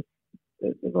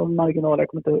det var marginaler.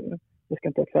 Jag ska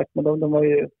inte exakt, men de var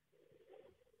ju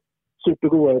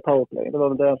supergoda i powerplay. Det var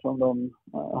väl där som de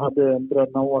hade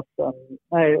Bröderna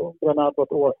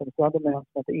Abbott Åsen. Så hade de en som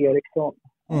hette Eriksson.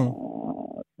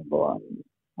 Som var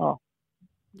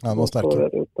en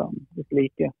stark utan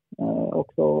lika.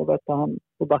 Också vet han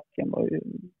på backen var ju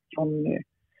Johnny.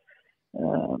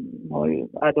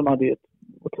 De hade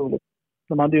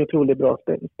ju otroligt bra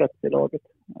spets i laget.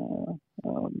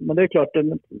 Men det är klart,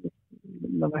 den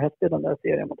var häftig den där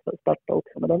serien mot Sparta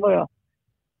också. Men den var jag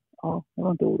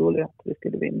var inte orolig att vi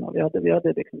skulle vinna. Vi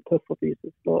hade liksom tuff och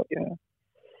fysiskt lag.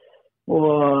 Och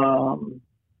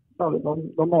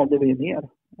de malde vi ner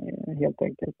helt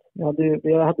enkelt. Vi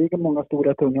hade ju många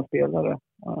stora tunga spelare.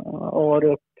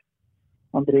 Arup,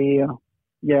 André,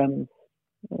 Jens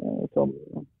som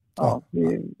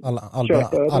vi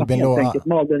Albin helt enkelt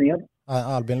malde ner.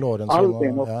 Albin Lorentzon.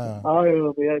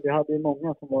 Vi hade ju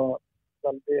många som var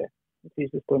väldigt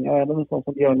fysiskt tunga. Även en sån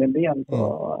som Björn Lindén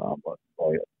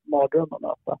var ju mardröm att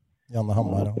möta. Janne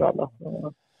Hammar.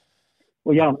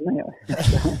 Och Janne,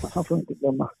 han får inte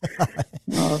glömma.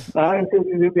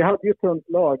 Vi hade ju ett tunt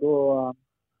lag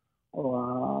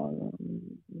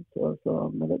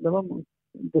men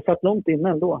det satt långt inne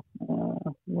ändå.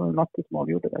 Det var Matti som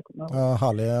avgjorde det.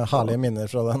 Herlige minner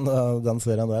fra den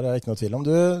serien der, er ikke noe tvil om.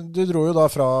 Du dro jo da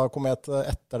fra Komet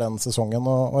etter den sesongen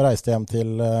og reiste hjem til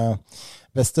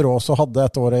Västerås og hadde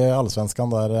et år i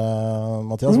Allsvenskan der,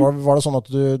 Mathias. Var det sånn at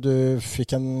du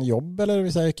fikk en jobb, eller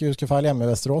hvis jeg ikke husker feil, hjemme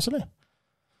i Västerås, eller?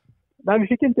 Nej, vi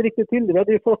fick inte riktigt till det. Vi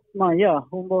hade ju fått Maja.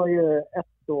 Hon var ju 1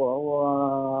 då.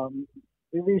 Och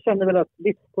vi kände väl att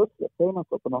livspusslet, säger man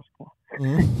så på norska.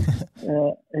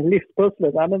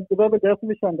 Livspusslet. Nej, men det var väl det som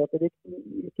vi kände, att det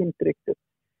gick inte riktigt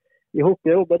ihop.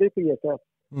 Jag jobbade ju på ISF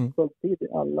fulltid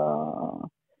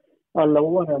alla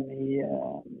åren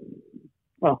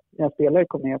jag spelade i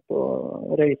Komet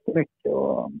och reste mycket.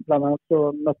 Och bland annat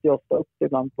så mötte jag ofta upp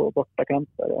ibland på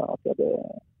bortakanter. Att jag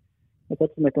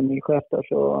sett som en ny chef där,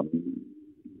 så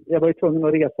jag var ju tvungen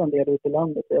att resa en del ut i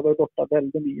landet. Jag var ju borta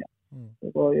väldigt mycket.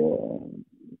 Det var ju,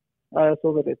 jag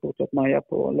såg väl i stort sett Maja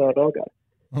på lördagar.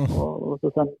 Och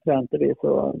så sen tränade vi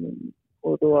så,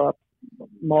 och då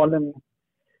Malin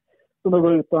som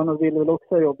var ute, han ville väl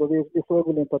också jobba. Vi såg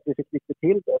väl inte att vi fick riktigt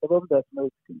till det. Det var väl det som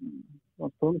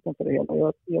var punkten för det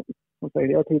hela.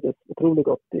 Jag trivdes otroligt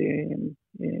gott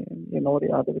i Norge.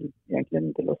 Jag hade väl egentligen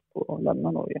inte lust på att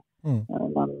lämna Norge.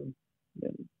 Men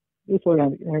vi såg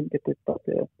enkelt att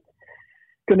det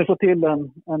kunde få till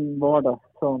en vardag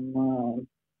som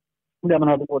där man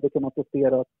hade både kunnat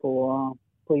prestera på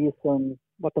isen,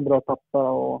 varit en bra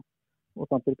pappa och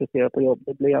samtidigt prestera på jobb.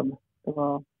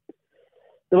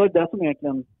 Det var det som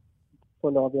egentligen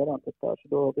föll avgörandet där. Så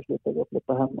då beslutade jag att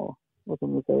flytta hem och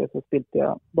som du säger så spelade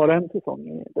jag bara en säsong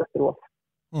i Västerås.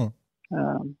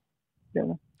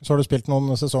 Så har du spilt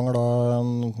någon säsonger då,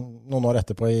 någon år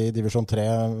efterpå i division 3,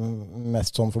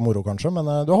 mest som för moro kanske, men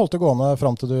du har hållit det gående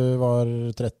fram till du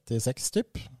var 36 typ?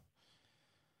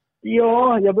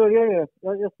 Ja, jag spelade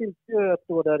ju ett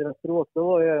år där i Västerås.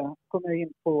 Då kom jag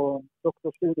in på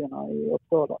doktorstudierna i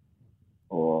Uppsala.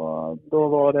 Och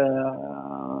då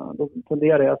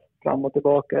funderade jag fram och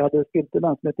tillbaka. Jag hade spelat en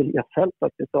som heter Jesper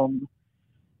faktiskt, som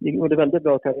gjorde väldigt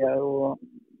bra karriär, och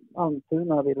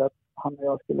Antuna ville att han och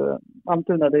jag skulle...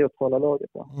 Antuna, det är Uppsala-laget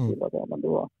då, men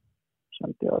då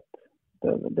kände jag att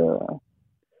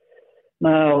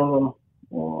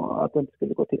och att det inte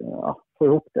skulle gå till få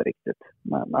ihop det riktigt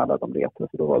med alla de resor.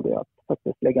 Så då valde jag att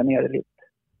faktiskt lägga ner det lite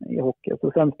i hockey.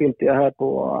 Så sen spelade jag här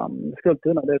på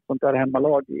Skultuna, det är ett sånt där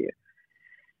hemmalag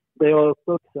där jag är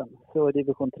uppvuxen, så i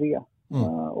division 3.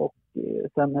 Och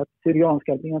sen ett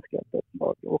syrianska armenska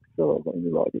lag också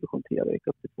var i division 3, det gick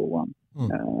upp till 2:an.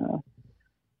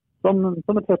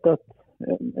 Som ett sätt att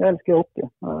jag älskar hockey.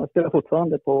 Jag spelar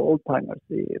fortfarande på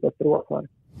Oldtimers i Västerås här.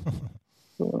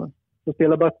 Så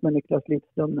spelar back med Niklas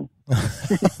Lidström nu.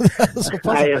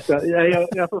 Nej,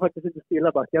 jag får faktiskt inte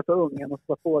spela back. Jag är för ung, jag måste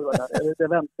vara forward här. Det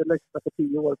väntar lägsta för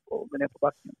 10 år på men ner på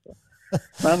backen. Så.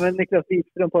 Men Niklas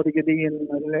Lidström, Patrik Edin,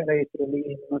 Leif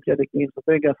Rolin och Fredrik Nilsson,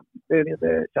 det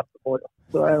är kämpebra.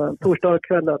 Så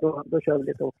torsdagskvällar då kör vi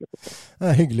lite hockey.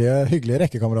 Hyggliga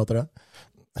räckekamrater det.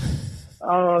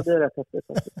 Ja, det är rätt häftigt.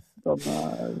 De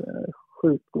är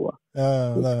sjukt goda.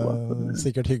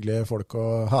 Sikkert hyggelige folk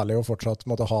og herlig å fortsatt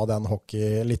måtte ha den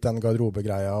hockey, litt den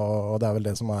garderobegreia, og det er vel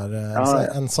det som er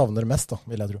en savner mest da,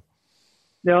 vil jeg tro.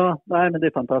 Ja, nej, men det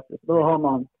är fantastiskt. Då har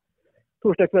man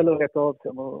torsdag kväll att räcka av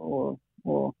sig och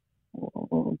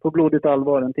på blodigt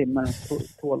allvar en timme på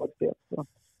tålagspel.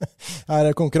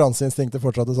 Är konkurrensinstinktet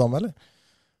fortsatt det samma, eller?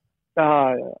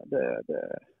 Ja, det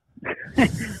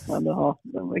men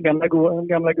de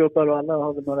gamla gubbar och alla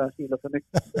har väl några kilo för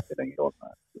mycket. Det spelar ingen roll.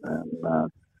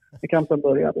 Men när kampen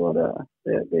börjar då det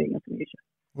är ingen som ger sig.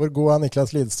 Hvor god är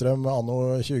Niklas Lidström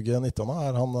anno 2019?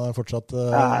 Är han fortsatt...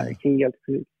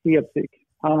 Helt syk.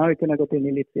 Han har ju kunnat gå in i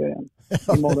elitserien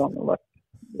imorgon och varit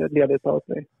ledigt av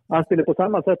sig. Han spelar på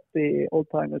samma sätt i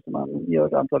Oldtimer som han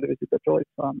gör antagligen i Detroit.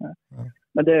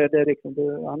 Men det är liksom,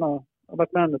 han har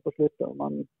varit med nu på slutet och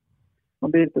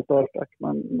man blir inte starstruck,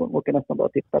 man åker nästan bara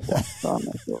titta på. Så han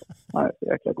är så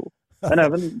jäkla god. Men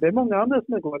även, det är många andra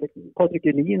som är goda, liksom Patrik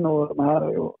Elin och de här.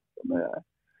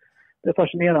 Det är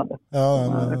fascinerande. Ja,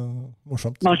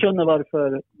 morsomt. Man känner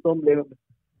varför de blev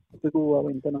så goda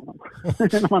och inte när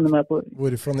man är med på.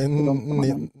 Hvorfor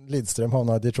Lidström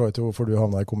havna i Detroit och hvorfor du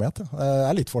havna i Komet? Det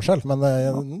är lite forskjell,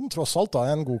 men trots allt då,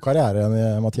 en god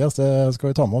karriär, Mathias, det ska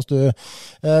vi ta med oss.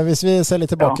 Hvis vi ser lite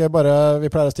tillbaka, bara vi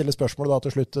pleier å stille spørsmål da,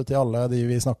 til slutt til alle de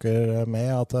vi snakker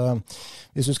med, at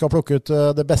hvis du skal plukke ut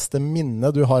det beste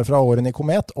minnet du har fra årene i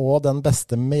Komet, og den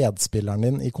beste medspilleren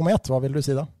din i Komet, hva vil du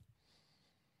si da?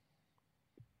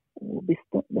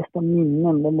 Bästa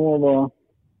minnen, det må vara...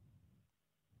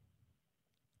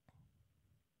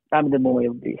 Nej, men det må ju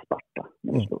bli Sparta.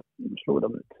 Slog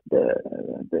dem ut. Det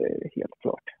är helt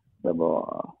klart. Det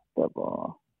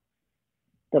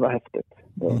var häftigt.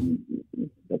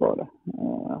 Det var det.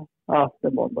 Ja, det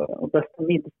var bara. Och bästa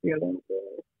midspelaren,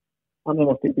 han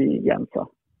måste bli Jensa.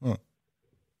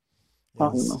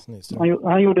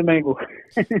 Han gjorde mig god.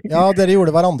 Ja, det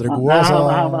gjorde varandra goda. Alltså.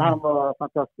 Han var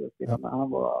fantastisk. Ja. Han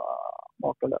var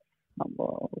makalös. Han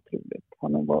var otroligt.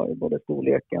 Han var i både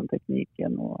storleken,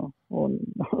 tekniken och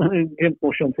grymt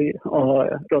motion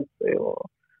runt sig. Och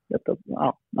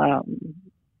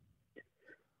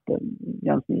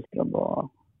Jens Nyström var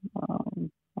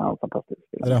fantastisk.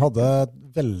 Dere hade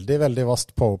väldigt, väldigt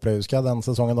vast powerplay, husker jeg, den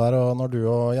säsongen där. Och när du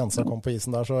och Jensa kom på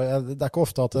isen där, så det är inte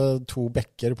ofta att två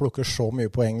bäcker plockar så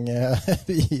mycket poäng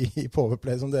i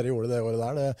powerplay som dere gjorde det året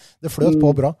där. Det flöt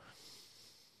på bra.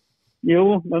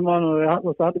 Jo, men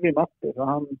så hade vi Matti, så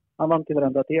han vann till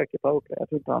varenda tek i powerplay. Jag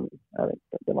tror inte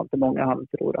det var inte många han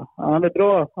förlorade.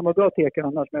 Han var bra teker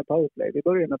annars med powerplay. Vi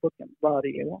började med pucken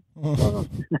varje gång.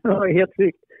 Det var helt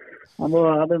sykt. Han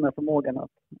hade den här förmågan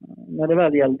att när det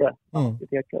väl gällde att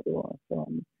teka då, så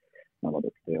han var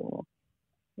duktig.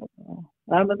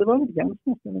 Nej, men det var väl jämnt.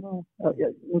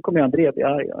 Nu kommer André bli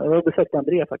arg. Jag besökte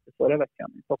André faktiskt förra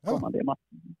veckan i Stockholm.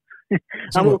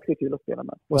 Han var också kul att spela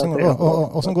med.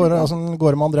 Och sen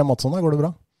går det med André Mattsson där? Går det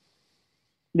bra?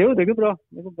 Jo, det går bra.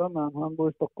 Det går bra med han bor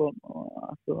i Stockholm. Och,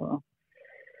 alltså,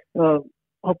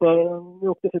 vi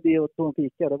åkte förbi och tog en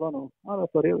fika. Det var nog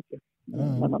förra veckan.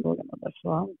 Mellan dagarna där.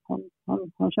 Så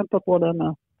han kämpar på det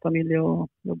med familj och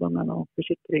jobbar med någon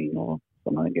försikring och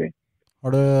sådana grejer.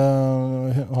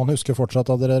 Han husker fortsatt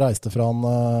at dere reiste fra han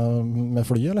med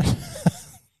fly, eller?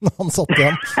 Når han satt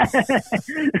igjen?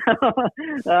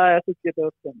 Nei, jeg tok ikke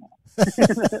opp den.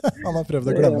 Han har prøvd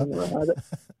å glemme.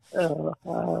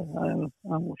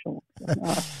 Ja, morsomt.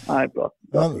 Nei, bra.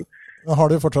 Men har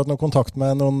du fortsatt noen kontakt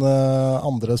med noen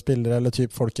andre spillere eller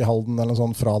typ folk i Halden eller noe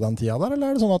sånt fra den tida der, eller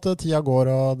er det sånn at tida går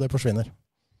og det forsvinner?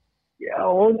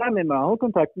 Ja, jag har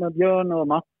kontakt med Björn och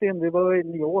Martin. Vi var i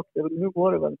New York. Nu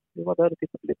går det väl. Vi var där och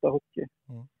tittade på lite hockey.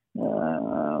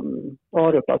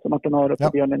 Arup, alltså Martin Arup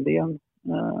och Björn Lindén.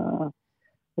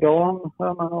 Ram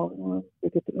hör man.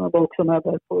 Jag var också med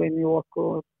där på i New York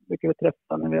och brukar vi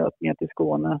träffa när vi har med till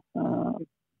Skåne.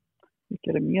 Vilka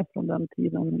är det mer från den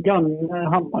tiden? Janne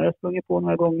Hammar har sprungit på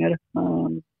några gånger.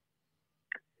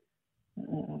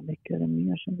 Vilka är det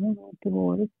mer som har inte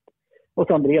varit? Och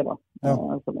så André va?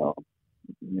 Som jag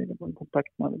har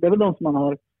kontakt med. Det är väl de som man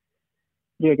har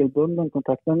regelbunden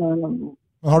kontakt med. Men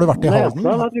har du varit i Halden?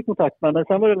 Jag hade vi kontakt med, men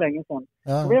sen var det länge sedan.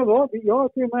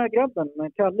 Jag till med grabben,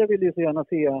 men Kalle ville ju så gärna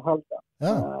se Halden.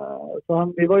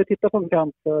 Så vi var ju tittade på en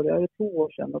kamp för 2 år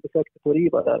sedan och besökte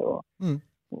Toriba där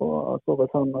och såg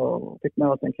att han och fick med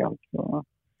oss en kamp. Så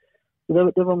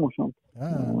det var morsomt.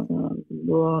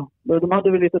 De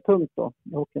hade väl lite tungt då.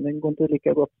 Det går inte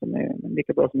lika bra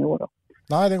som i år då.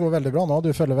 Nej, det går väldigt bra nu.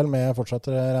 Du följer väl med fortsatt,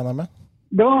 regner med?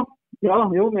 Jo,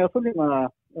 men jag följer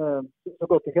med så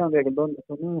gott jag kan regelbundet.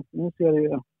 Så nu ser det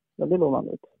ju väldigt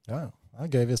lovande ut. Ja,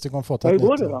 gøy hvis du kan få til et nytt. Hur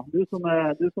går det da?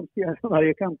 Du som ser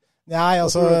varje kamp. Nei,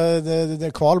 altså,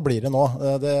 det kval blir det nå.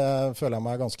 Det føler jeg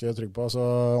meg ganske trygg på. Så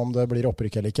om det blir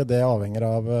opprykk eller ikke, det avhenger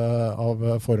av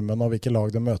formen og hvilke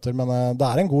lag de møter. Men det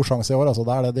er en god sjanse i år. Altså.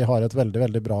 Det er det. De har et veldig,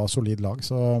 veldig bra, solid lag.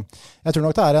 Så jeg tror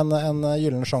nok det er en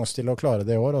gyllen sjanse til å klare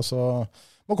det i år. Og så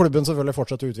må klubben selvfølgelig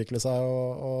fortsette å utvikle seg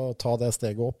og ta det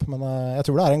steget opp. Men jeg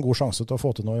tror det er en god sjanse til å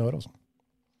få til noe i år. Altså.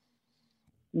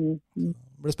 Det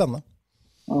blir spennende.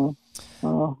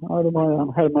 Ja, det var ju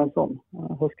en Hermansson.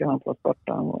 Husker han fra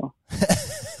Spartan og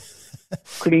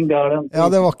Klingaren. Ja,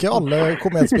 det var ikke alle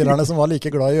kometspillerne som var like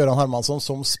glad i Göran Hermansson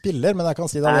som spiller, men jeg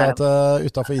kan si deg at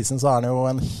utenfor isen så er han jo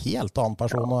en helt annen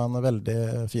person og en veldig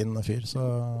fin fyr, så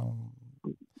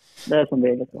det är som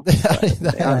regel så.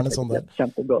 Det är gjerne sånn det.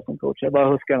 Kjempebra som coach. Jag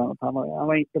bara husker att han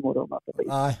var inte moro med det.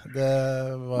 Nej,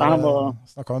 det var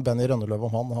snakket med Benny Rønneløv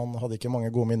om han hadde ikke mange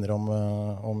gode minner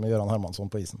om Göran Hermansson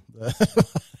på isen.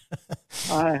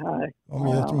 Nej.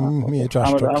 Mye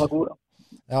trash talk. Han var god.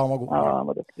 Ja, han var god. Ja, han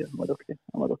var duktig.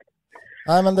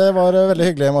 Nei, men det var veldig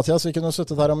hyggelig, Mathias. Vi kunne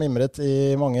suttet her og mimret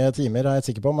i mange timer, er jeg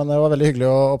sikker på. Men det var veldig hyggelig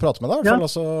å prate med deg. Ja.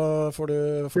 Så får du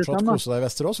fortsatt kose deg i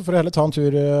Vesterås. Så får du heller ta en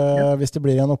tur, hvis det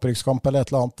blir en opprykkskamp eller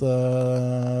et eller annet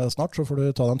snart, så får du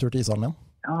ta deg en tur til Ishallen igjen.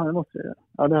 Ja, det måste jag.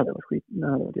 Ja, det hade varit skit. Det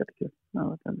hade varit jättekul.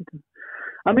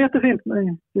 Ja, men jättefint. Men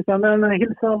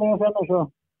hilsa alla vänner så.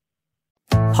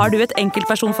 Har du et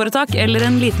enkeltpersonforetak eller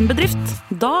en liten bedrift?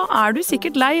 Da er du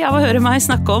sikkert lei av å høre meg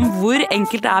snakke om hvor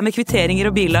enkelt det er med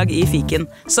kvitteringer og bilag i fiken.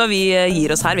 Så vi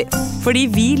gir oss her, vi. Fordi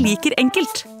vi liker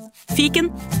enkelt.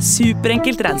 Fiken,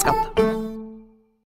 superenkelt regnskap.